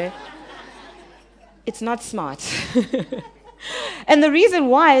copying you, okay? It's not smart. And the reason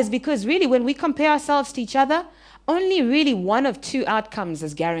why is because really when we compare ourselves to each other, only really one of two outcomes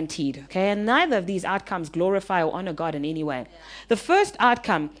is guaranteed, okay? And neither of these outcomes glorify or honor God in any way. The first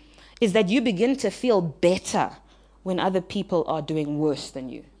outcome is that you begin to feel better when other people are doing worse than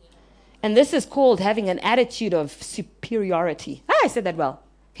you. And this is called having an attitude of superiority. I said that well,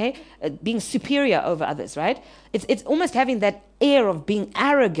 okay? Being superior over others, right? It's almost having that air of being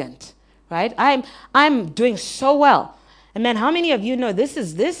arrogant, right? I'm doing so well. And man, how many of you know this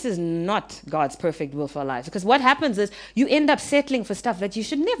is not God's perfect will for our lives? Because what happens is you end up settling for stuff that you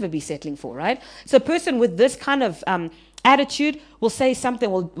should never be settling for, right? So a person with this kind of attitude will say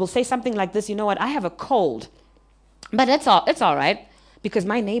something like this: you know what? I have a cold, but it's all right, because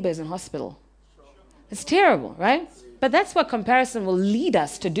my neighbor is in hospital. It's terrible, right? But that's what comparison will lead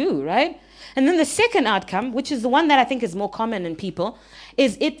us to do, right? And then the second outcome, which is the one that I think is more common in people,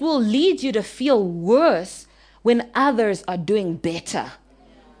 is it will lead you to feel worse when others are doing better.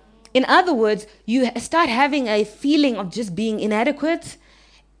 In other words, you start having a feeling of just being inadequate,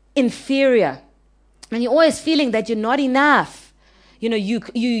 inferior. And you're always feeling that you're not enough. You know,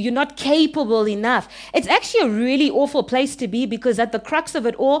 you're not capable enough. It's actually a really awful place to be, because at the crux of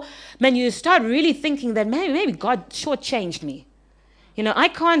it all, man, you start really thinking that maybe God shortchanged me. You know, I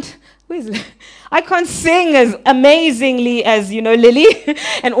can't sing as amazingly as, you know, Lily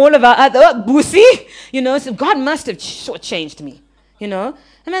and all of our other, Boosie, you know, so God must have shortchanged me, you know.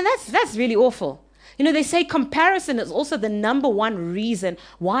 And man, that's really awful. You know, they say comparison is also the number one reason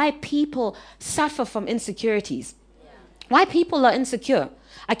why people suffer from insecurities. Why people are insecure.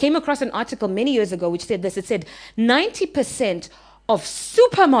 I came across an article many years ago which said this. It said 90% of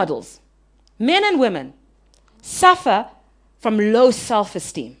supermodels, men and women, suffer from low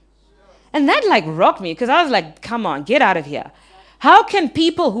self-esteem. And that like rocked me, because I was like, come on, get out of here. How can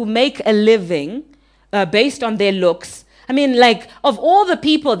people who make a living based on their looks, I mean, like, of all the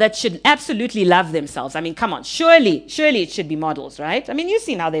people that should absolutely love themselves, I mean, come on, surely it should be models, right? I mean, you've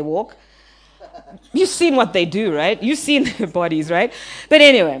seen how they walk. You've seen what they do, right? You've seen their bodies, right? But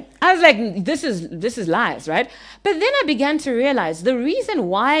anyway, I was like, this is lies, right? But then I began to realize the reason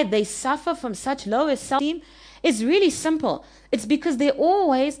why they suffer from such low self-esteem is really simple. It's because they're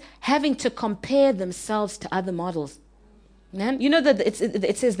always having to compare themselves to other models. Man, you know that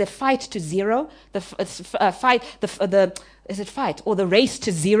it says the fight to zero, is it fight or the race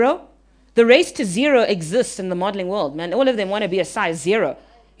to zero? The race to zero exists in the modeling world, man. All of them want to be a size 0.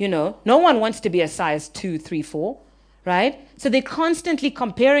 You know, no one wants to be a size 2, 3, 4, right? So they're constantly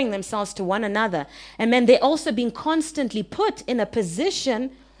comparing themselves to one another. And then they're also being constantly put in a position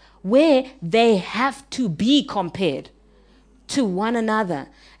where they have to be compared to one another.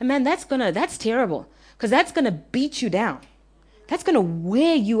 And man, that's terrible, because that's going to beat you down. That's going to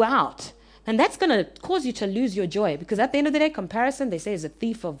wear you out. And that's going to cause you to lose your joy, because at the end of the day, comparison, they say, is the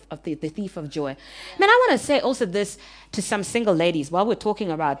thief of joy. Man, I want to say also this to some single ladies while we're talking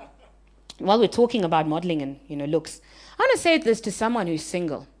about modeling and, you know, looks. I want to say this to someone who's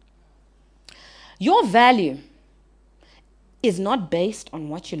single. Your value is not based on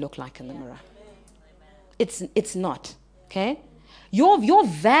what you look like in the mirror. It's not, okay? Your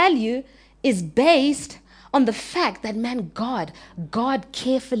value is based on the fact that, man, God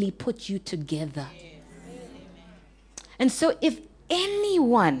carefully put you together. And so if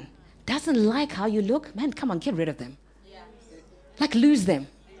anyone doesn't like how you look, man, come on, get rid of them. Like, lose them.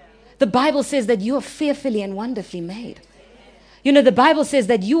 The Bible says that you are fearfully and wonderfully made. You know, the Bible says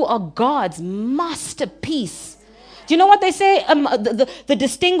that you are God's masterpiece. Do you know what they say? The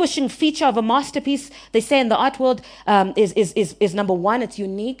distinguishing feature of a masterpiece, they say in the art world, is number 1, it's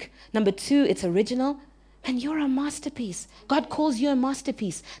unique. Number 2, it's original. And you're a masterpiece. God calls you a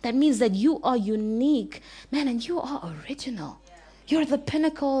masterpiece. That means that you are unique. Man, and you are original. You're the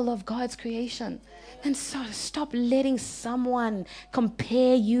pinnacle of God's creation. And so stop letting someone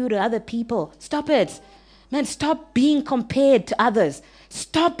compare you to other people. Stop it. Man, stop being compared to others.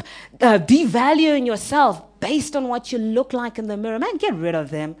 Stop devaluing yourself based on what you look like in the mirror. Man, get rid of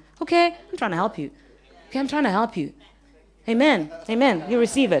them. Okay? I'm trying to help you. Okay, I'm trying to help you. Amen. Amen. You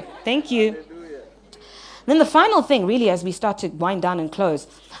receive it. Thank you. Then the final thing, really, as we start to wind down and close,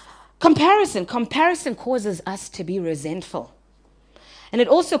 comparison. Comparison causes us to be resentful. And it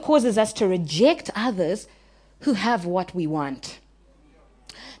also causes us to reject others who have what we want.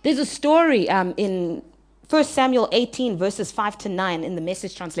 There's a story in 1 Samuel 18, verses 5 to 9 in the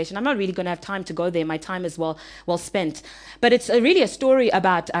Message translation. I'm not really going to have time to go there. My time is well spent. But it's really a story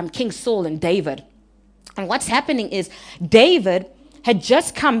about King Saul and David. And what's happening is David had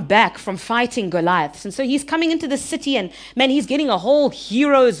just come back from fighting Goliath. And so he's coming into the city and, man, he's getting a whole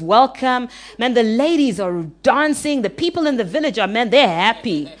hero's welcome. Man, the ladies are dancing. The people in the village are, man, they're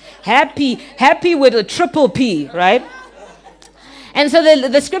happy. Happy with a triple P, right? And so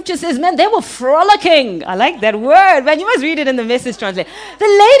the scripture says, man, they were frolicking. I like that word, man. You must read it in the Message translation. The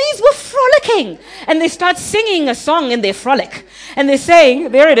ladies were frolicking. And they start singing a song in their frolic. And they're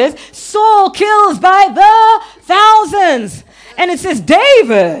saying, there it is, Saul kills by the thousands. And it says,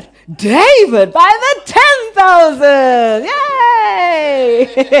 David by the 10,000.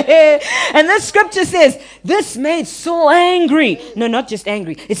 Yay! And this scripture says, this made Saul angry. No, not just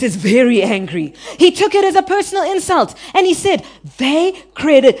angry. It says very angry. He took it as a personal insult. And he said, they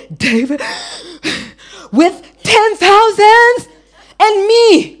credit David with 10,000s and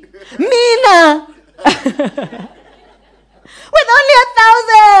me, Mina, with only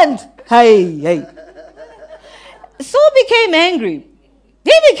 1,000. Hey. Saul became angry.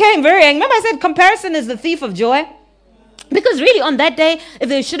 He became very angry. Remember I said comparison is the thief of joy? Because really on that day, if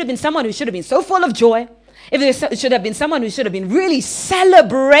there should have been someone who should have been so full of joy, if there should have been someone who should have been really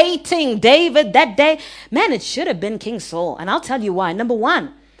celebrating David that day, man, it should have been King Saul. And I'll tell you why. Number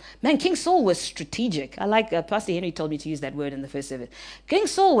one, man, King Saul was strategic. I like Pastor Henry told me to use that word in the first service. King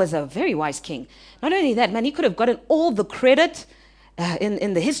Saul was a very wise king. Not only that, man, he could have gotten all the credit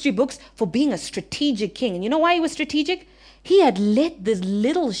in the history books for being a strategic king. And you know why he was strategic? He had let this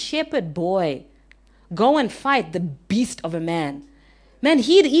little shepherd boy go and fight the beast of a man. Man,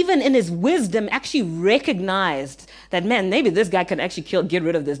 he'd even in his wisdom actually recognized that, man, maybe this guy can actually get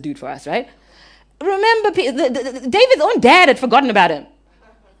rid of this dude for us, right? Remember, David's own dad had forgotten about him.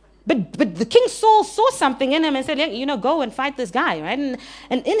 But the King Saul saw something in him and said, go and fight this guy, right? And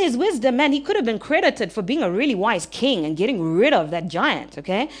in his wisdom, man, he could have been credited for being a really wise king and getting rid of that giant,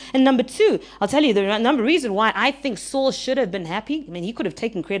 okay? And number two, I'll tell you the number reason why I think Saul should have been happy. I mean, he could have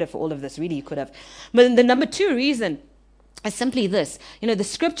taken credit for all of this, really, he could have. But the number two reason is simply this. The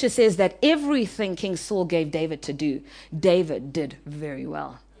scripture says that everything King Saul gave David to do, David did very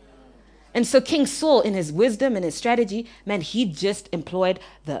well. And so King Saul, in his wisdom and his strategy, man, he just employed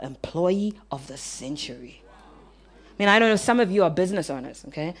the employee of the century. I mean, I don't know, some of you are business owners,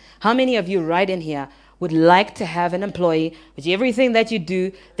 okay? How many of you right in here would like to have an employee, which everything that you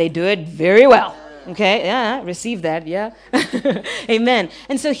do, they do it very well? Okay, yeah, receive that, yeah. Amen.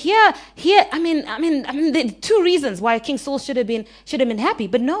 And so here, I mean, there are two reasons why King Saul should have been happy,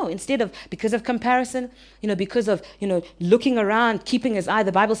 but no, because of comparison, because of, looking around, keeping his eye,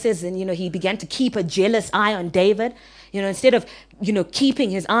 the Bible says, and, he began to keep a jealous eye on David, instead of,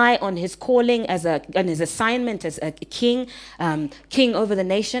 keeping his eye on his calling on his assignment as a king over the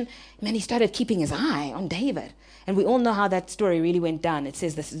nation, man, he started keeping his eye on David. And we all know how that story really went down. It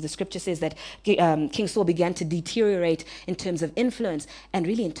says the scripture says that King Saul began to deteriorate in terms of influence and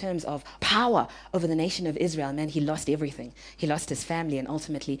really in terms of power over the nation of Israel. Man, he lost everything. He lost his family, and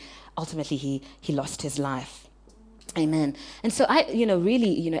ultimately he lost his life. Amen. And so I,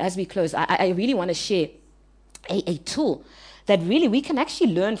 really, as we close, I really want to share a tool that really we can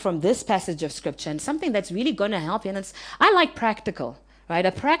actually learn from this passage of scripture, and something that's really going to help you. And I like practical. Right,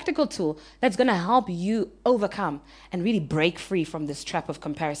 a practical tool that's going to help you overcome and really break free from this trap of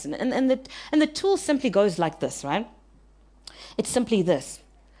comparison. And the tool simply goes like this, right? It's simply this.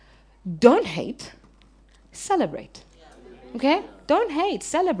 Don't hate, celebrate. Okay? Don't hate,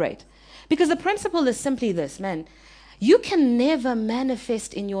 celebrate. Because the principle is simply this, man. You can never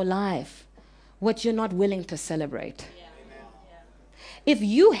manifest in your life what you're not willing to celebrate. If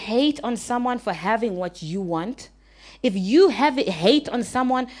you hate on someone for having what you want, if you hate on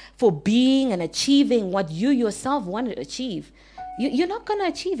someone for being and achieving what you yourself want to achieve, you're not going to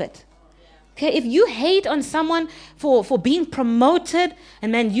achieve it. Okay, if you hate on someone for being promoted,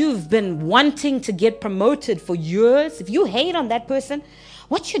 and man, you've been wanting to get promoted for years, if you hate on that person,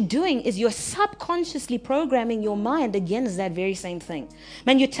 what you're doing is you're subconsciously programming your mind against that very same thing.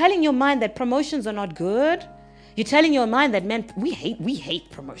 Man, you're telling your mind that promotions are not good. You're telling your mind that, man, we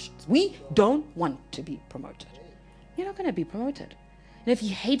hate promotions. We don't want to be promoted. You're not going to be promoted. And if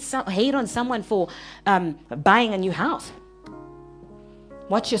you hate on someone for buying a new house,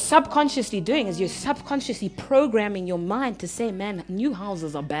 what you're subconsciously doing is you're subconsciously programming your mind to say, man, new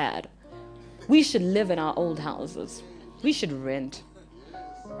houses are bad. We should live in our old houses. We should rent.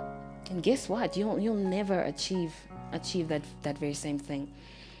 And guess what? You'll never achieve that very same thing.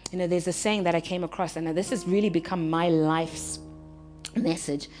 You know, there's a saying that I came across, and this has really become my life's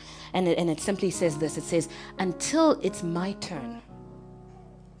message. And it simply says this. It says, until it's my turn,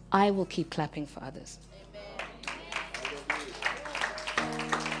 I will keep clapping for others.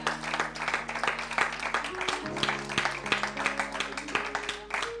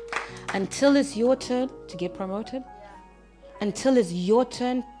 Until it's your turn to get promoted, until it's your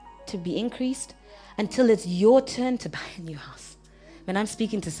turn to be increased, until it's your turn to buy a new house. When I'm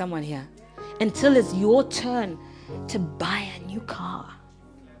speaking to someone here, until it's your turn to buy a new car,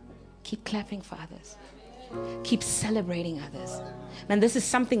 keep clapping for others. Keep celebrating others. Man, this is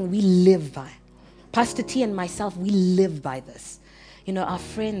something we live by. Pastor T and myself, we live by this. You know, our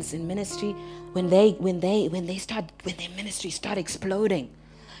friends in ministry, when their ministry start exploding,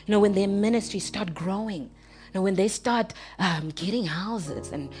 you know, when their ministry start growing, you know, when they start getting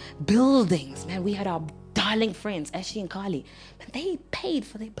houses and buildings, man, we had our darling friends, Ashley and Carly, man, they paid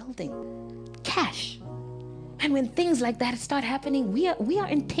for their building, cash. And when things like that start happening, we are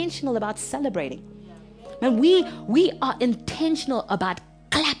intentional about celebrating. Man, we are intentional about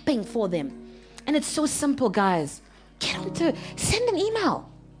clapping for them. And it's so simple, guys. Send an email.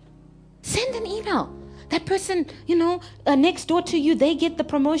 Send an email. That person, you know, next door to you, they get the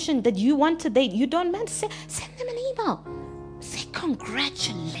promotion that you wanted. You don't want to send them an email. Say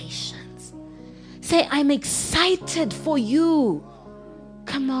congratulations. Say I'm excited for you.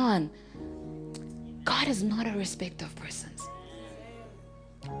 Come on. God is not a respecter of persons.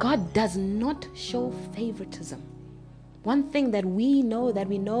 God does not show favoritism. One thing that we know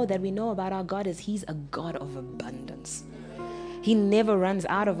about our God is He's a God of abundance. He never runs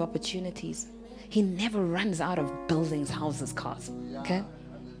out of opportunities. He never runs out of buildings, houses, cars. Okay?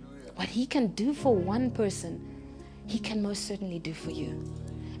 What He can do for one person, He can most certainly do for you.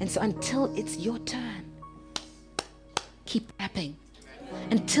 And so until it's your turn, keep clapping.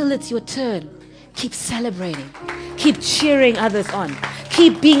 Until it's your turn, keep celebrating. Keep cheering others on.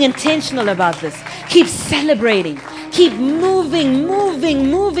 Keep being intentional about this. Keep celebrating. Keep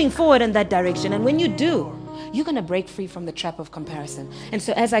moving forward in that direction. And when you do, you're going to break free from the trap of comparison. And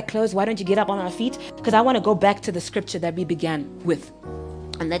so as I close, why don't you get up on our feet? Because I want to go back to the scripture that we began with.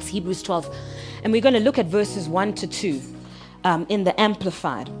 And that's Hebrews 12. And we're going to look at verses 1 to 2 in the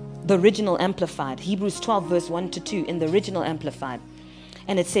Amplified, the original Amplified. Hebrews 12 verse 1 to 2 in the original Amplified.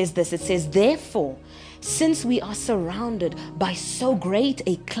 And it says this. It says, therefore, since we are surrounded by so great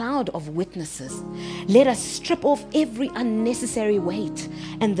a cloud of witnesses, let us strip off every unnecessary weight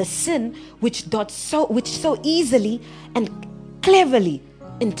and the sin which so easily and cleverly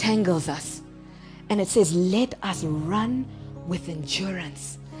entangles us. And it says, let us run with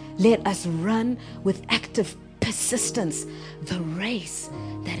endurance. Let us run with active persistence the race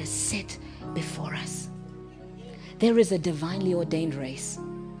that is set before us. There is a divinely ordained race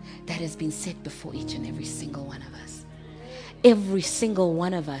that has been set before each and every single one of us. Every single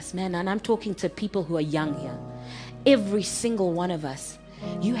one of us, man, and I'm talking to people who are young here. Every single one of us,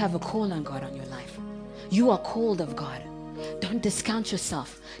 you have a call on God on your life. You are called of God. Don't discount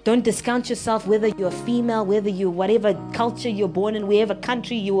yourself. Don't discount yourself whether you're female, whether you're whatever culture you're born in, wherever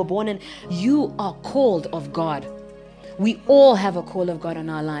country you were born in. You are called of God. We all have a call of God on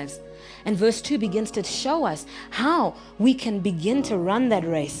our lives. And verse 2 begins to show us how we can begin to run that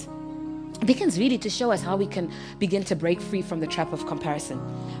race. It begins really to show us how we can begin to break free from the trap of comparison.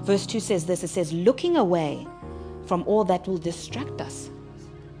 Verse 2 says this. It says, looking away from all that will distract us.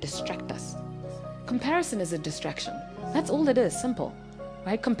 Distract us. Comparison is a distraction. That's all it is, simple.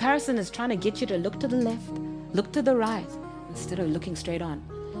 Right? Comparison is trying to get you to look to the left, look to the right, instead of looking straight on.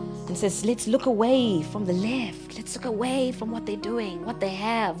 And says, let's look away from the left. Let's look away from what they're doing, what they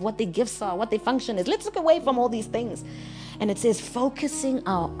have, what their gifts are, what their function is. Let's look away from all these things. And it says, focusing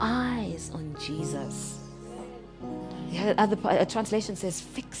our eyes on Jesus. The other translation says,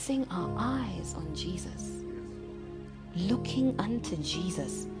 fixing our eyes on Jesus. Looking unto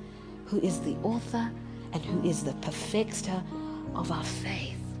Jesus, who is the author and who is the perfecter of our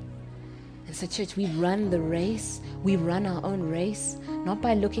faith. And so, church, we run the race. We run our own race, not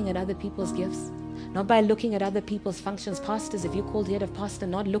by looking at other people's gifts, not by looking at other people's functions. Pastors, if you're called here to pastor,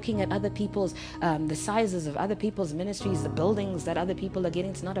 not looking at other people's, the sizes of other people's ministries, the buildings that other people are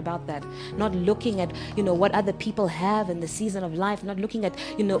getting. It's not about that. Not looking at, what other people have in the season of life. Not looking at,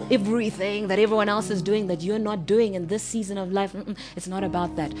 everything that everyone else is doing that you're not doing in this season of life. It's not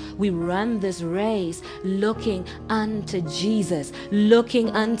about that. We run this race looking unto Jesus. Looking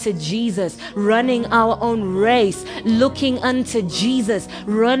unto Jesus. Running our own race. Looking unto Jesus.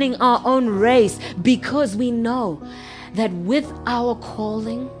 Running our own race, because we know that with our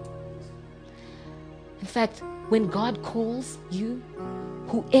calling, in fact, when God calls you,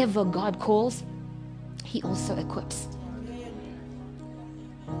 whoever God calls, He also equips.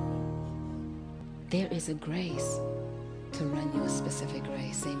 There is a grace to run your specific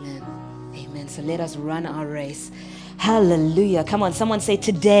race. Amen. Amen. So let us run our race. Hallelujah. Come on, someone say,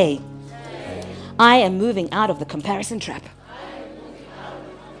 today, I am moving out of the comparison trap.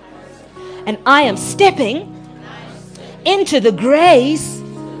 And I am stepping into the grace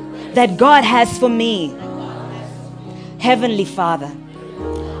that God has for me. Heavenly Father,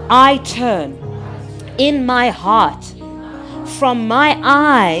 I turn in my heart from my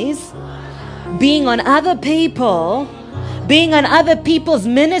eyes being on other people, being on other people's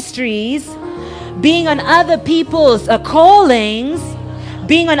ministries, being on other people's callings,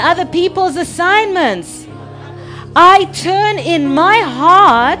 being on other people's assignments. I turn in my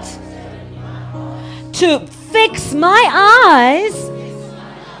heart to fix my eyes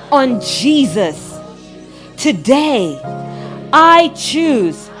on Jesus. Today, I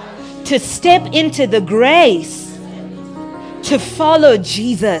choose to step into the grace to follow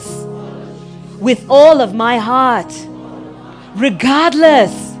Jesus with all of my heart,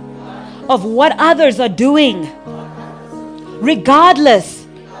 regardless of what others are doing, regardless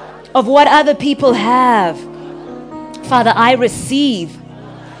of what other people have. Father, I receive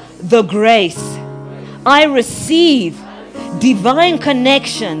the grace. I receive divine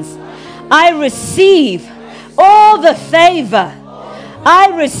connections. I receive all the favor.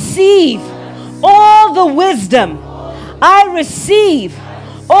 I receive all the wisdom. I receive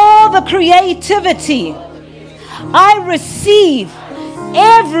all the creativity. I receive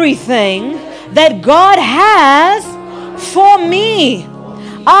everything that God has for me.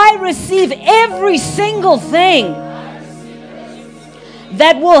 I receive every single thing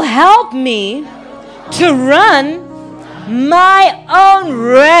that will help me to run my own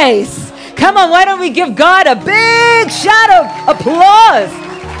race. Come on, why don't we give God a big shout of applause?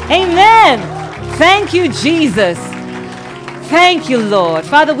 Amen. Thank you, Jesus. Thank you, Lord.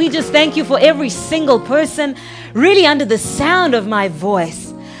 Father, we just thank you for every single person really under the sound of my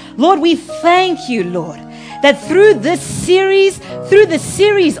voice. Lord, we thank you, Lord, that through the series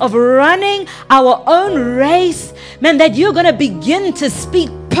of running our own race, man, that you're going to begin to speak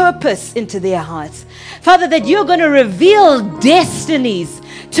purpose into their hearts. Father, that you're going to reveal destinies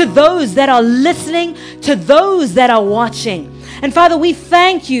to those that are listening, to those that are watching. And Father, we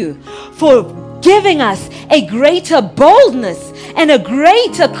thank you for giving us a greater boldness and a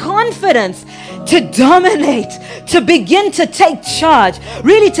greater confidence to dominate, to begin to take charge,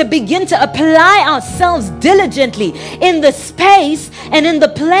 really to begin to apply ourselves diligently in the space and in the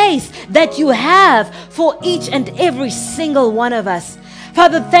place that you have for each and every single one of us.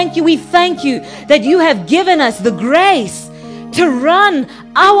 Father, thank you. We thank you that you have given us the grace to run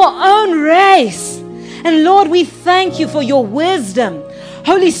our own race. And Lord, we thank you for your wisdom.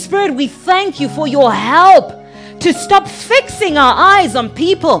 Holy Spirit, we thank you for your help to stop fixing our eyes on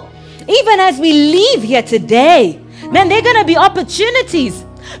people. Even as we leave here today, man, there are going to be opportunities,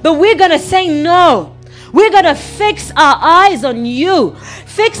 but we're going to say no. We're going to fix our eyes on you.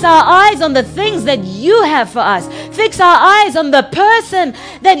 Fix our eyes on the things that you have for us. Fix our eyes on the person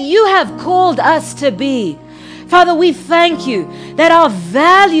that you have called us to be. Father, we thank you that our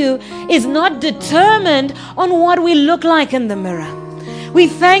value is not determined on what we look like in the mirror. We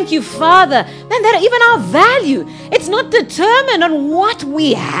thank you, Father, man, that even our value, it's not determined on what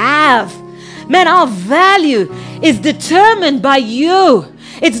we have. Man, our value is determined by you.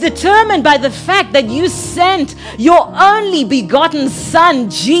 It's determined by the fact that you sent your only begotten Son,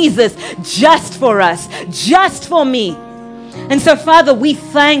 Jesus, just for us, just for me. And so, Father, we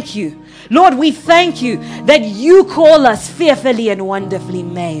thank you. Lord, we thank you that you call us fearfully and wonderfully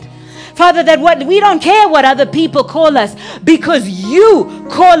made. Father, that we don't care what other people call us, because you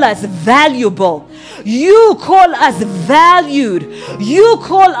call us valuable. You call us valued. You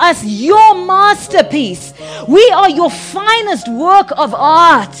call us your masterpiece. We are your finest work of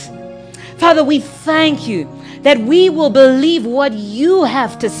art. Father, we thank you that we will believe what you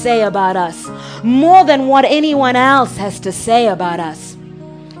have to say about us more than what anyone else has to say about us.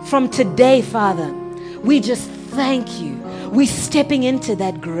 From today, Father, We just thank you. We're stepping into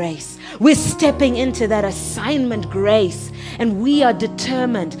that grace. We're stepping into that assignment grace. And we are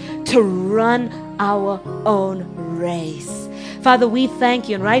determined to run our own race. Father, we thank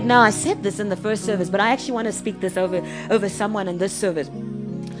you. And right now, I said this in the first service, but I actually want to speak this over someone in this service.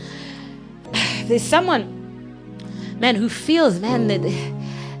 There's someone, man, who feels, man, that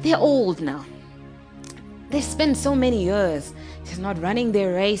they're old now. They spend so many years just not running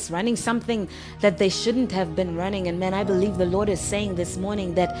their race, running something that they shouldn't have been running. And man, I believe the Lord is saying this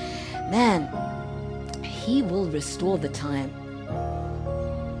morning that, man, He will restore the time.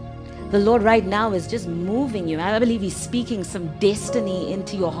 The Lord right now is just moving you. I believe He's speaking some destiny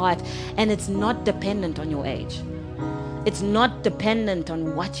into your heart, and it's not dependent on your age. It's not dependent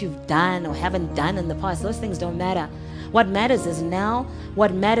on what you've done or haven't done in the past. Those things don't matter. What matters is now.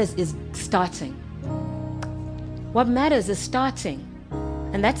 What matters is starting. What matters is starting.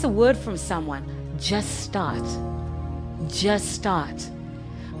 And that's a word from someone. Just start. Just start.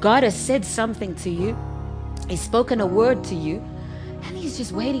 God has said something to you. He's spoken a word to you. And He's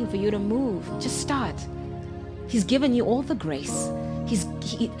just waiting for you to move. Just start. He's given you all the grace.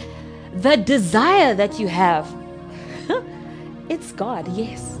 The desire that you have. It's God,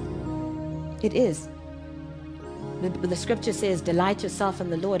 yes. It is. The scripture says, delight yourself in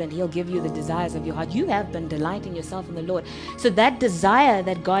the Lord and He'll give you the desires of your heart. You have been delighting yourself in the Lord. So that desire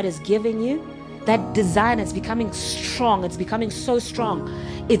that God has given you, that desire is becoming strong. It's becoming so strong.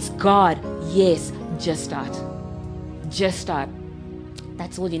 It's God. Yes. Just start. Just start.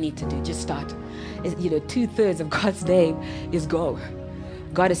 That's all you need to do. Just start. 2/3 of God's name is go.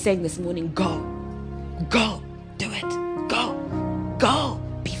 God is saying this morning, go. Go. Do it. Go. Go.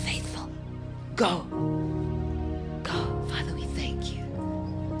 Be faithful. Go. Father, we thank you.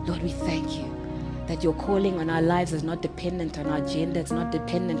 Lord, we thank you that your calling on our lives is not dependent on our gender. It's not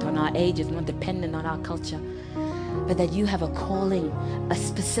dependent on our age. It's not dependent on our culture. But that you have a calling, a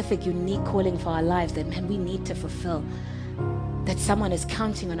specific, unique calling for our lives that, man, we need to fulfill. That someone is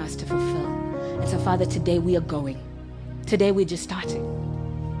counting on us to fulfill. And so, Father, today we are going. Today we're just starting.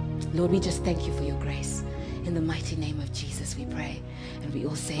 Lord, we just thank you for your grace. In the mighty name of Jesus, we pray. And we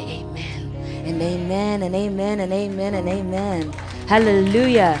all say amen and amen and amen and amen and amen.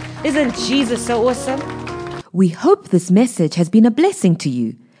 Hallelujah. Isn't Jesus so awesome? We hope this message has been a blessing to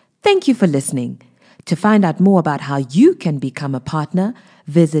you. Thank you for listening. To find out more about how you can become a partner,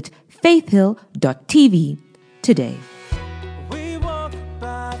 visit faithhill.tv today.